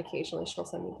cute. But then occasionally she'll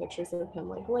send me pictures of him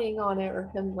like laying on it,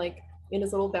 or him like in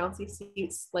his little bouncy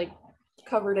seats, like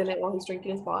covered in it while he's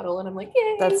drinking his bottle, and I'm like,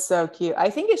 yay. That's so cute. I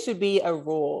think it should be a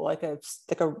rule, like a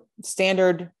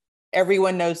standard,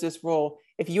 everyone knows this rule.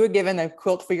 If you were given a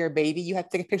quilt for your baby, you have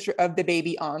to take a picture of the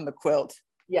baby on the quilt.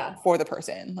 Yeah. For the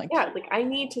person. Like, yeah, like I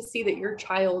need to see that your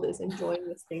child is enjoying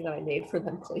this thing that I made for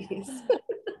them, please.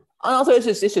 And also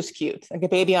it's just cute. Like a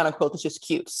baby on a quilt is just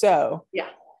cute. So yeah,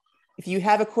 if you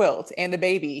have a quilt and a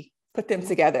baby, put them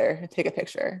together and take a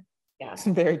picture. Yeah. It's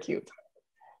very cute.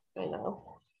 I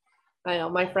know.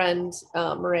 My friend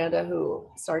Miranda, who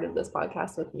started this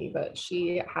podcast with me, but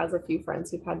she has a few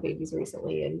friends who've had babies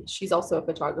recently, and she's also a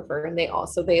photographer, and they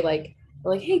like,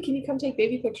 hey, can you come take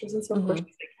baby pictures? And so of course she's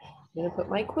like, I'm gonna put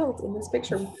my quilt in this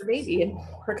picture with your baby, and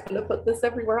we're gonna put this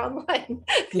everywhere online.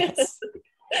 Yes.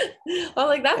 I'm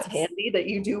like, that's handy that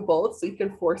you do both, so you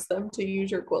can force them to use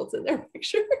your quilts in their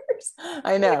pictures.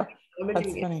 I know.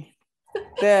 That's funny.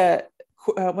 The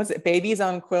was it babies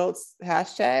on quilts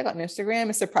hashtag on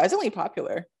Instagram is surprisingly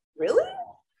popular. Really?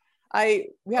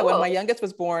 When my youngest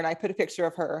was born, I put a picture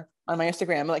of her on my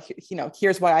Instagram, like, you know,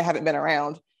 here's why I haven't been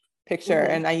around picture.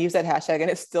 And I use that hashtag,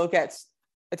 and it still gets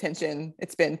attention.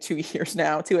 It's been 2 years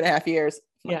now, 2.5 years.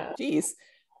 Yeah. Like, geez,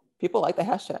 people like the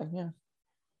hashtag. Yeah.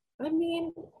 I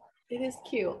mean, it is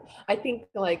cute. I think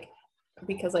like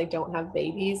because I don't have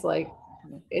babies, like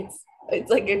it's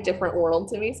like a different world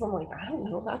to me. So I'm like, I don't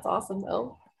know. That's awesome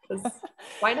though. Because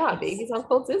why not? Babies on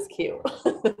quilts is cute.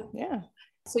 Yeah.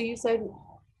 So you said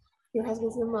your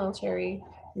husband's in the military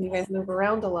and you guys move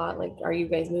around a lot. Like, are you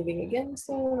guys moving again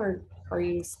soon, or are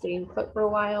you staying put for a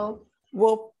while?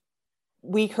 Well,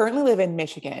 we currently live in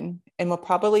Michigan, and we'll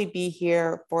probably be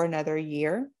here for another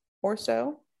year or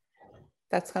so.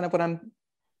 That's kind of what I'm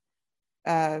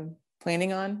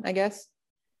planning on, I guess.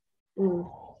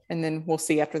 And then we'll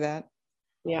see after that.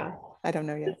 Yeah. I don't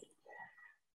know yet.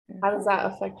 How does that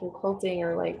affect your quilting,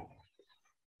 or like,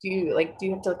 do you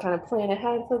have to kind of plan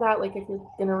ahead for that? Like if you're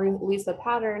going to release a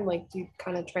pattern, like do you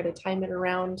kind of try to time it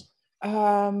around?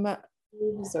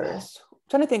 Moves, or?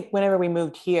 Trying to think whenever we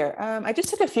moved here. I just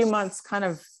took a few months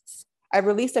I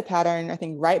released a pattern, I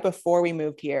think right before we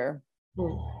moved here.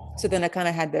 So then I kind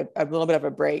of had a little bit of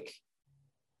a break.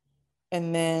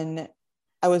 And then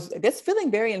I was, I guess, feeling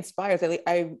very inspired.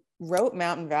 I wrote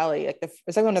Mountain Valley.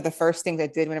 It's like one of the first things I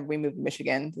did whenever we moved to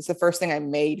Michigan. It's the first thing I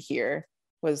made here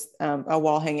was a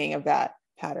wall hanging of that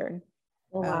pattern.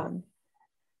 Oh, wow.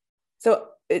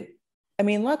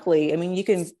 Luckily, you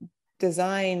can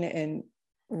design and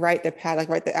write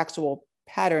the actual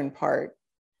pattern part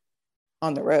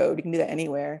on the road. You can do that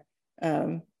anywhere.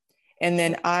 And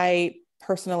then I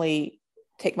personally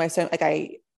take my son,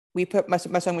 we put my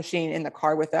sewing machine in the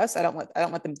car with us. I don't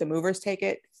let the movers take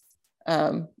it.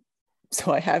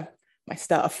 So I have my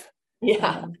stuff.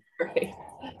 Yeah. Right.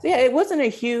 So yeah, it wasn't a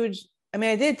huge,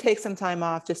 I did take some time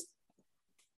off just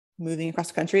moving across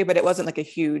the country, but it wasn't like a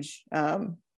huge, I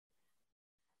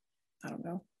don't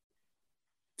know,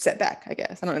 setback, I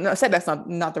guess. I don't know. Setback's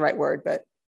not the right word, but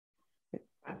it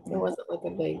wasn't like a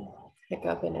big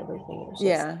hiccup and everything. It was just,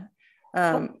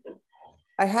 yeah.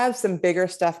 I have some bigger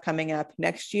stuff coming up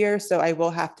next year, so I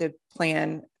will have to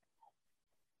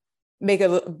make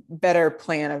a better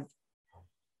plan of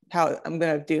how I'm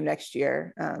going to do next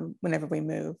year whenever we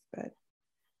move, but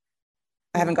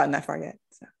I haven't gotten that far yet.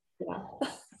 So yeah.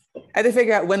 I have to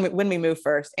figure out when we move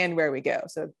first and where we go.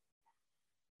 So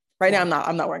right now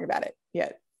I'm not worrying about it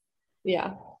yet.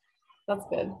 Yeah, that's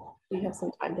good. You have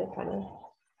some time to kind of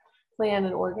plan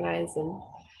and organize. And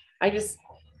I just,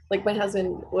 like, my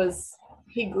husband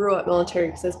he grew up military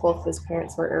because both his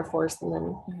parents were Air Force, and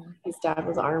then his dad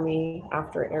was Army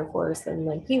after Air Force, and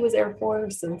then he was Air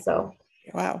Force. And so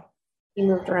wow, he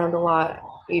moved around a lot,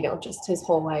 just his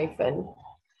whole life. And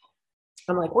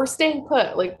I'm like, we're staying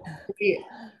put. Like,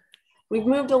 we've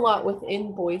moved a lot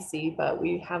within Boise, but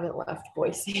we haven't left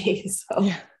Boise. So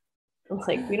yeah. I'm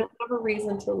like, we don't have a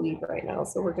reason to leave right now,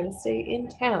 so we're going to stay in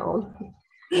town.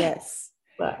 Yes,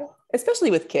 but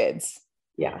especially with kids.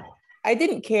 Yeah, I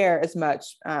didn't care as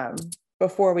much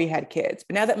before we had kids,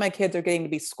 but now that my kids are getting to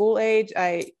be school age,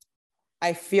 I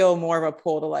feel more of a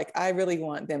pull to, like, I really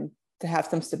want them to have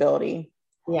some stability.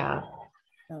 Yeah,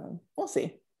 we'll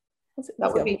see.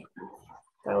 That would be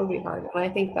hard, and I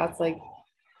think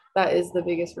that is the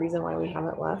biggest reason why we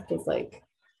haven't left, is like,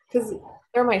 because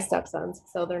they're my stepsons,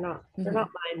 so they're not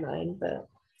mine, but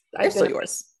they're still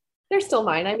yours. They're still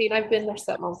mine. I mean, I've been their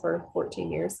stepmom for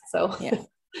 14 years, so yeah.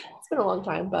 It's been a long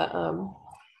time, but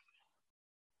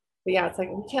yeah, it's like,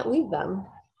 we can't leave them,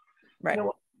 right?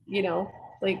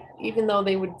 Like, even though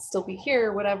they would still be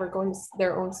here, whatever, going to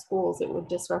their own schools, it would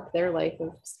disrupt their life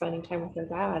of spending time with their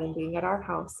dad and being at our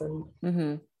house,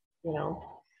 and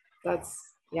that's,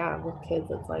 with kids,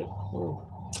 it's like,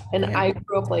 and yeah. I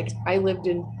grew up, like, I lived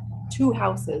in 2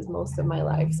 houses most of my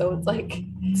life, so it's like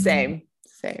same.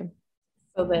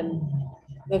 So then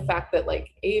the fact that, like,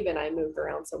 Abe and I moved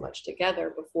around so much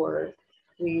together before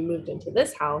we moved into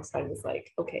this house, I was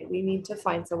like, okay, we need to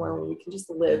find somewhere where we can just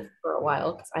live for a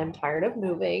while, because I'm tired of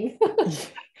moving.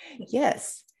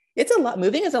 Yes, it's a lot.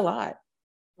 Moving is a lot.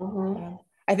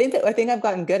 I think I've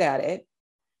gotten good at it.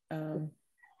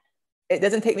 It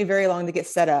doesn't take me very long to get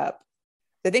set up.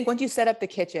 I think once you set up the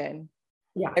kitchen,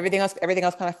 everything else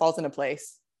kind of falls into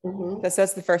place.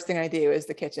 That's the first thing I do, is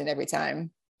the kitchen every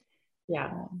time.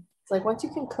 Yeah, it's like, once you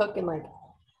can cook and, like,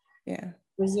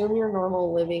 resume your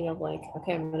normal living of, like,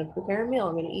 okay, I'm going to prepare a meal,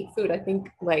 I'm going to eat food. I think,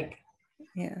 like,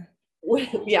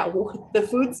 the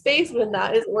food space, when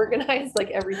that is organized, like,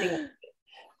 everything else,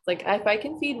 like, if I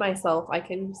can feed myself, I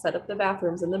can set up the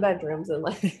bathrooms and the bedrooms, and,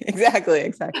 like,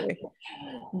 exactly.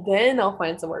 Then I'll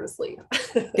find somewhere to sleep.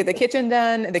 Get the kitchen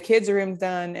done, the kids' room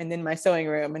done, and then my sewing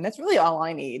room, and that's really all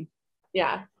I need.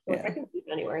 Yeah, like, I can sleep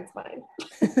anywhere, it's fine.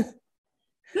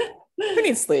 Who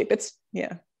needs sleep? It's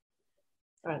I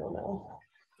don't know.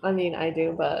 I mean, I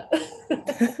do, but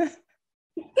it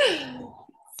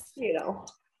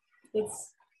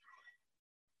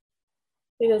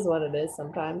is what it is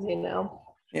sometimes,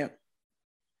 Yeah.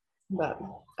 But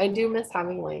I do miss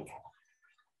having, like,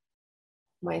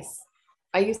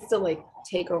 I used to, like,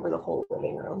 take over the whole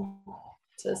living room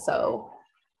to sew,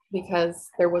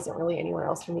 because there wasn't really anywhere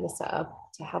else for me to set up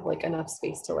to have, like, enough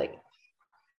space to, like,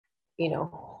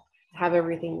 have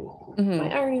everything, my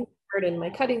ironing board and my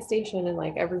cutting station and,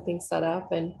 like, everything set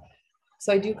up. And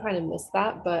so I do kind of miss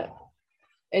that, but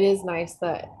it is nice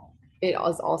that it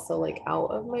is also, like,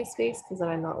 out of my space, because then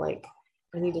I'm not, like,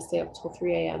 I need to stay up till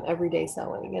 3 a.m. every day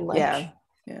sewing, and, like,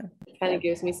 it kind of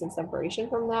gives me some separation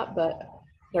from that. But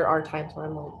there are times where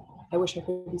I'm like, I wish I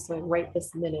could be sewing right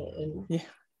this minute, and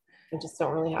I just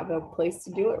don't really have a place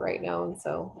to do it right now. And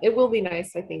so it will be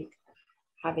nice, I think,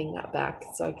 having that back,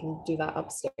 so I can do that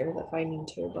upstairs if I need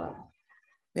to. But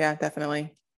yeah,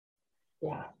 definitely.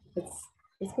 Yeah,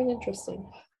 it's been interesting.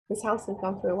 This house has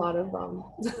gone through a lot of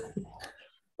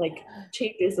like,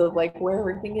 changes of, like, where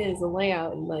everything is and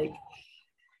layout, and, like,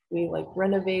 we, like,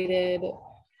 renovated,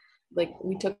 like,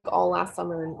 we took all last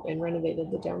summer and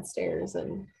renovated the downstairs,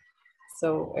 and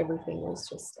so everything was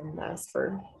just a mess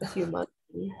for a few months.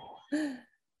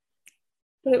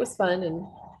 But it was fun, and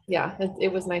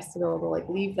it was nice to be able to, like,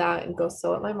 leave that and go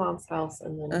sew at my mom's house,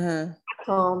 and then back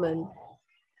home. And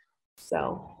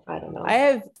so I don't know. I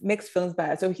have mixed feelings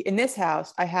about it. So in this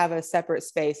house, I have a separate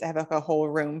space. I have, like, a whole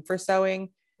room for sewing.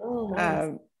 Oh,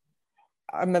 nice.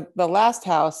 The last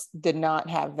house did not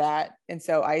have that, and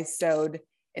so I sewed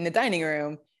in the dining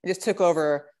room and just took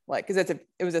over, like, because it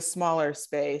was a smaller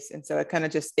space, and so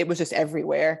it was just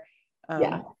everywhere.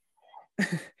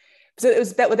 So it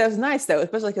was that was nice though,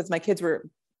 especially because my kids were,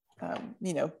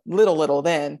 little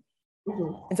then.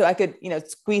 Mm-hmm. And so I could,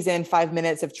 squeeze in 5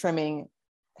 minutes of trimming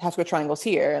half square triangles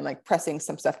here and like pressing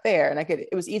some stuff there. And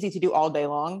it was easy to do all day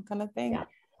long kind of thing.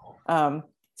 Yeah.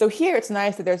 So here it's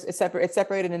nice that it's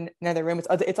separated in another room.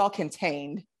 It's all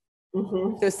contained.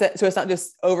 Mm-hmm. So it's not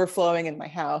just overflowing in my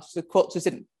house. The quilt just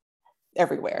isn't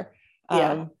everywhere.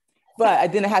 Yeah. But I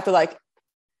didn't have to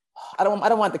I don't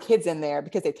want the kids in there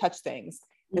because they touch things.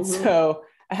 And Mm-hmm. so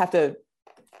I have to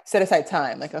set aside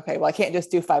time. Like, okay, well, I can't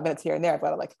just do 5 minutes here and there. I've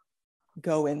got to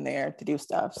go in there to do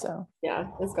stuff. So yeah,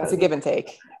 it's a give and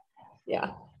take.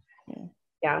 Yeah.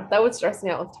 That would stress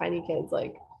me out with tiny kids.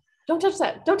 Like, don't touch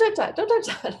that. Don't touch that. Don't touch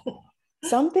that.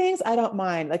 Some things I don't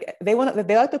mind. Like they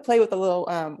like to play with the little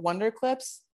wonder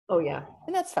clips. Oh yeah.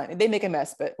 And that's fine. They make a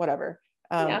mess, but whatever.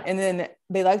 Yeah. And then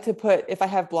they like to put, if I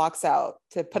have blocks out,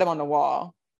 to put them on the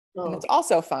wall. Oh. And it's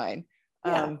also fine.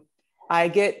 Yeah. I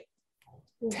get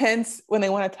tense when they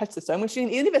want to touch the sewing machine,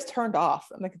 even if it's turned off.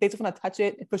 I'm like, they just want to touch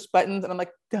it and push buttons. And I'm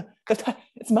like, go touch.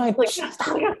 It's mine. Like,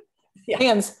 stop. Yeah.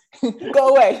 Hands, go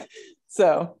away.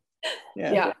 So,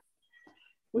 yeah.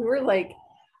 We were like,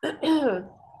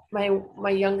 my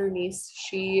younger niece,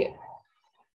 she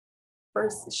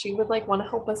would like want to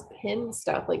help us pin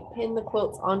stuff, like pin the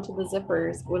quilts onto the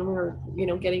zippers when we were,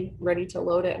 getting ready to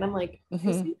load it. And I'm like,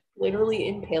 this will literally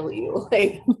impale you.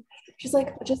 Like, she's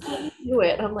like, just let me do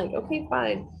it. And I'm like, okay,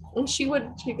 fine. And she'd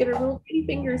get her little bitty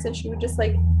fingers and she would just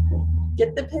like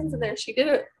get the pins in there. She did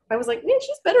it. I was like, man,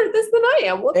 she's better at this than I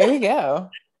am. There you go.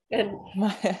 And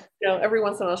every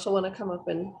once in a while she'll want to come up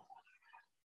and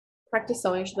practice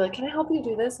sewing. She'll be like, can I help you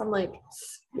do this? I'm like,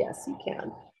 yes, you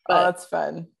can. But that's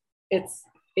fun. It's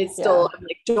still, I'm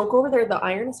like, don't go over there. The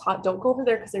iron is hot. Don't go over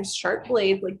there because there's sharp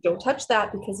blades. Like, don't touch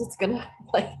that because it's gonna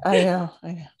I know.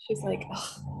 She's like,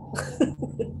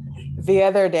 The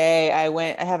other day I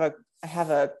have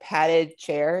a padded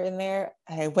chair in there.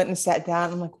 And I went and sat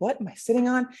down. I'm like, what am I sitting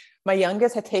on? My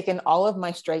youngest had taken all of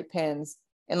my straight pins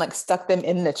and stuck them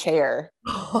in the chair.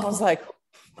 I was like,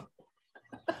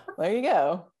 there you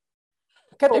go.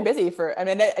 Kept her busy I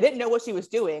didn't know what she was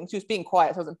doing. She was being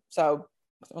quiet. So I was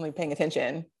only paying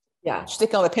attention. Yeah.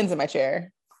 Sticking all the pins in my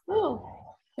chair. Oh.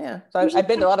 Yeah. So I've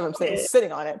been to a lot of them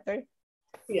sitting on it. Right?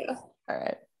 Yeah. All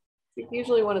right.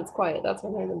 Usually when it's quiet, that's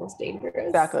when they're the most dangerous.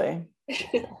 Exactly.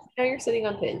 Now you're sitting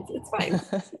on pins. It's fine.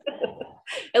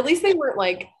 At least they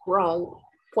weren't wrong,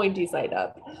 pointy side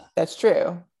up. That's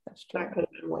true. That could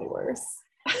have been way worse.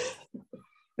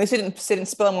 They didn't sit and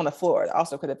spill them on the floor. That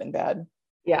also could have been bad.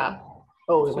 Yeah.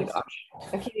 Oh my gosh.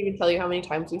 I can't even tell you how many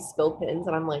times we spill pins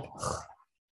and I'm like,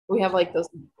 we have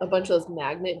a bunch of those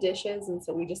magnet dishes. And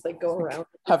so we just go around.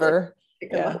 Hover.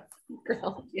 Pick them up.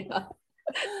 Yeah.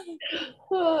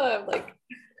 I'm like,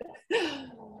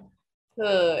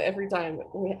 every time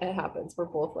it happens, we're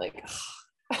both like,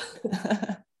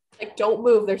 don't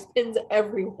move. There's pins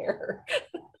everywhere.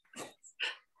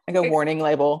 A warning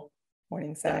label,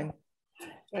 warning sign.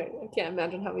 Yeah. I can't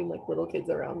imagine having little kids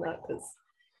around that because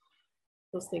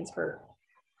those things hurt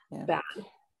bad.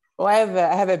 Well, I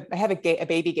have a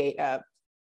baby gate up.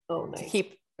 Oh, nice. To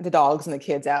keep the dogs and the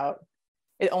kids out.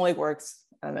 It only works,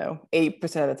 I don't know, 8%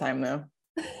 of the time though.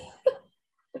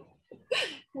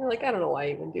 You're like, I don't know why I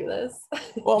even do this.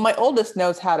 Well, my oldest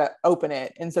knows how to open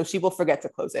it, and so she will forget to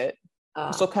close it.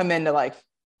 She'll come in to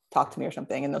talk to me or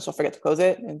something, and then she'll forget to close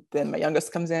it, and then my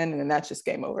youngest comes in, and then that's just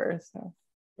game over. So,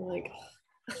 I'm like,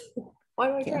 why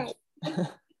do I try?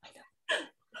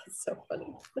 That's so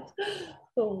funny.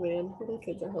 Oh man, little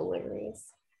kids are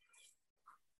hilarious.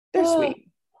 They're sweet.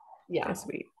 Yeah, they're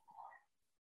sweet.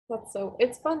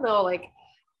 It's fun though.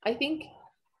 I think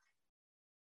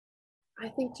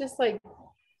just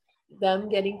them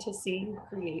getting to see you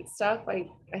create stuff, I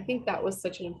think that was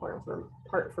such an important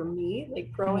part for me,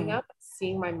 growing up,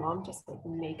 seeing my mom just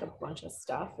make a bunch of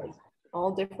stuff,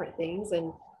 all different things,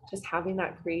 and just having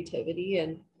that creativity.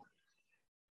 And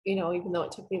even though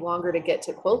it took me longer to get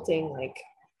to quilting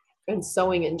and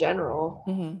sewing in general,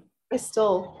 I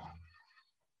still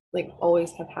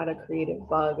always have had a creative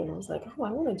bug, and I was like, oh,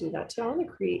 I want to do that too. I want to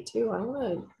create too. I want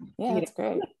to that's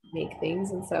great. Make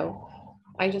things. And so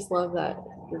I just love that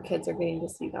your kids are getting to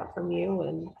see that from you,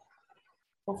 and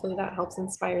hopefully that helps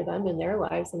inspire them in their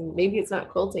lives. And maybe it's not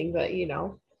quilting, but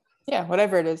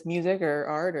whatever it is, music or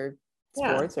art or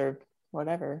sports or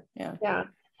whatever.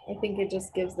 I think it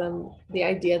just gives them the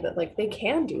idea that they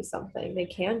can do something, they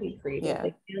can be creative,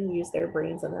 they can use their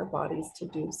brains and their bodies to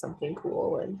do something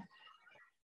cool. And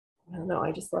I don't know,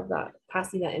 I just love that,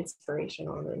 passing that inspiration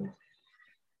on. And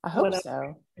I hope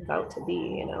so. It's about to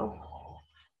be,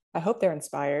 I hope they're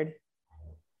inspired.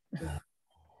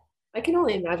 I can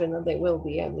only imagine that they will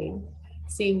be. I mean,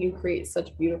 seeing you create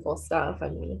such beautiful stuff, I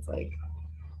mean, it's like,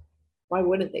 why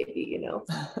wouldn't they be, you know?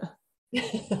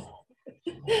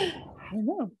 I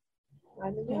know. I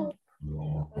don't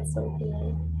know. That's so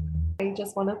cool. I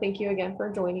just want to thank you again for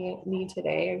joining me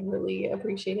today. I really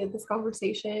appreciated this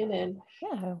conversation and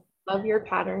Yeah. love your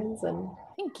patterns. And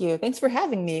Thank you. Thanks for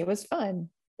having me. It was fun.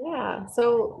 yeah,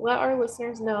 so let our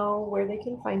listeners know where they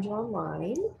can find you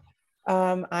online.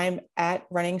 I'm at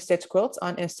Running Stitch Quilts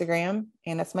on Instagram,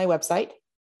 and that's my website.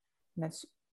 And that's,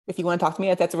 if you want to talk to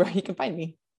me, that's where you can find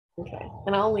me. Okay.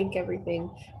 And I'll link everything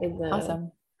in the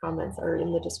Awesome. comments or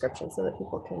in the description so that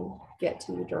people can get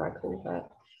to you directly. But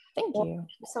Thank well, you. thank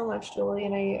you so much, Julie.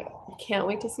 And I can't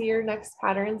wait to see your next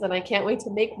patterns, and I can't wait to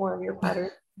make more of your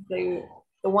patterns. The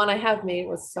one I have made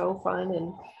was so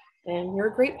fun, and you're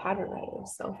a great pattern writer.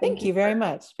 So Thank you very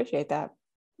much. Appreciate that.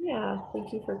 yeah,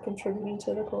 thank you for contributing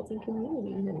to the quilting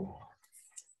community. And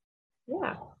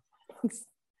yeah.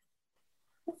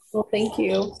 Well, thank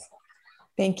you.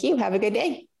 Thank you. Have a good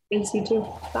day. Thanks, you too.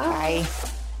 Bye.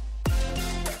 Bye.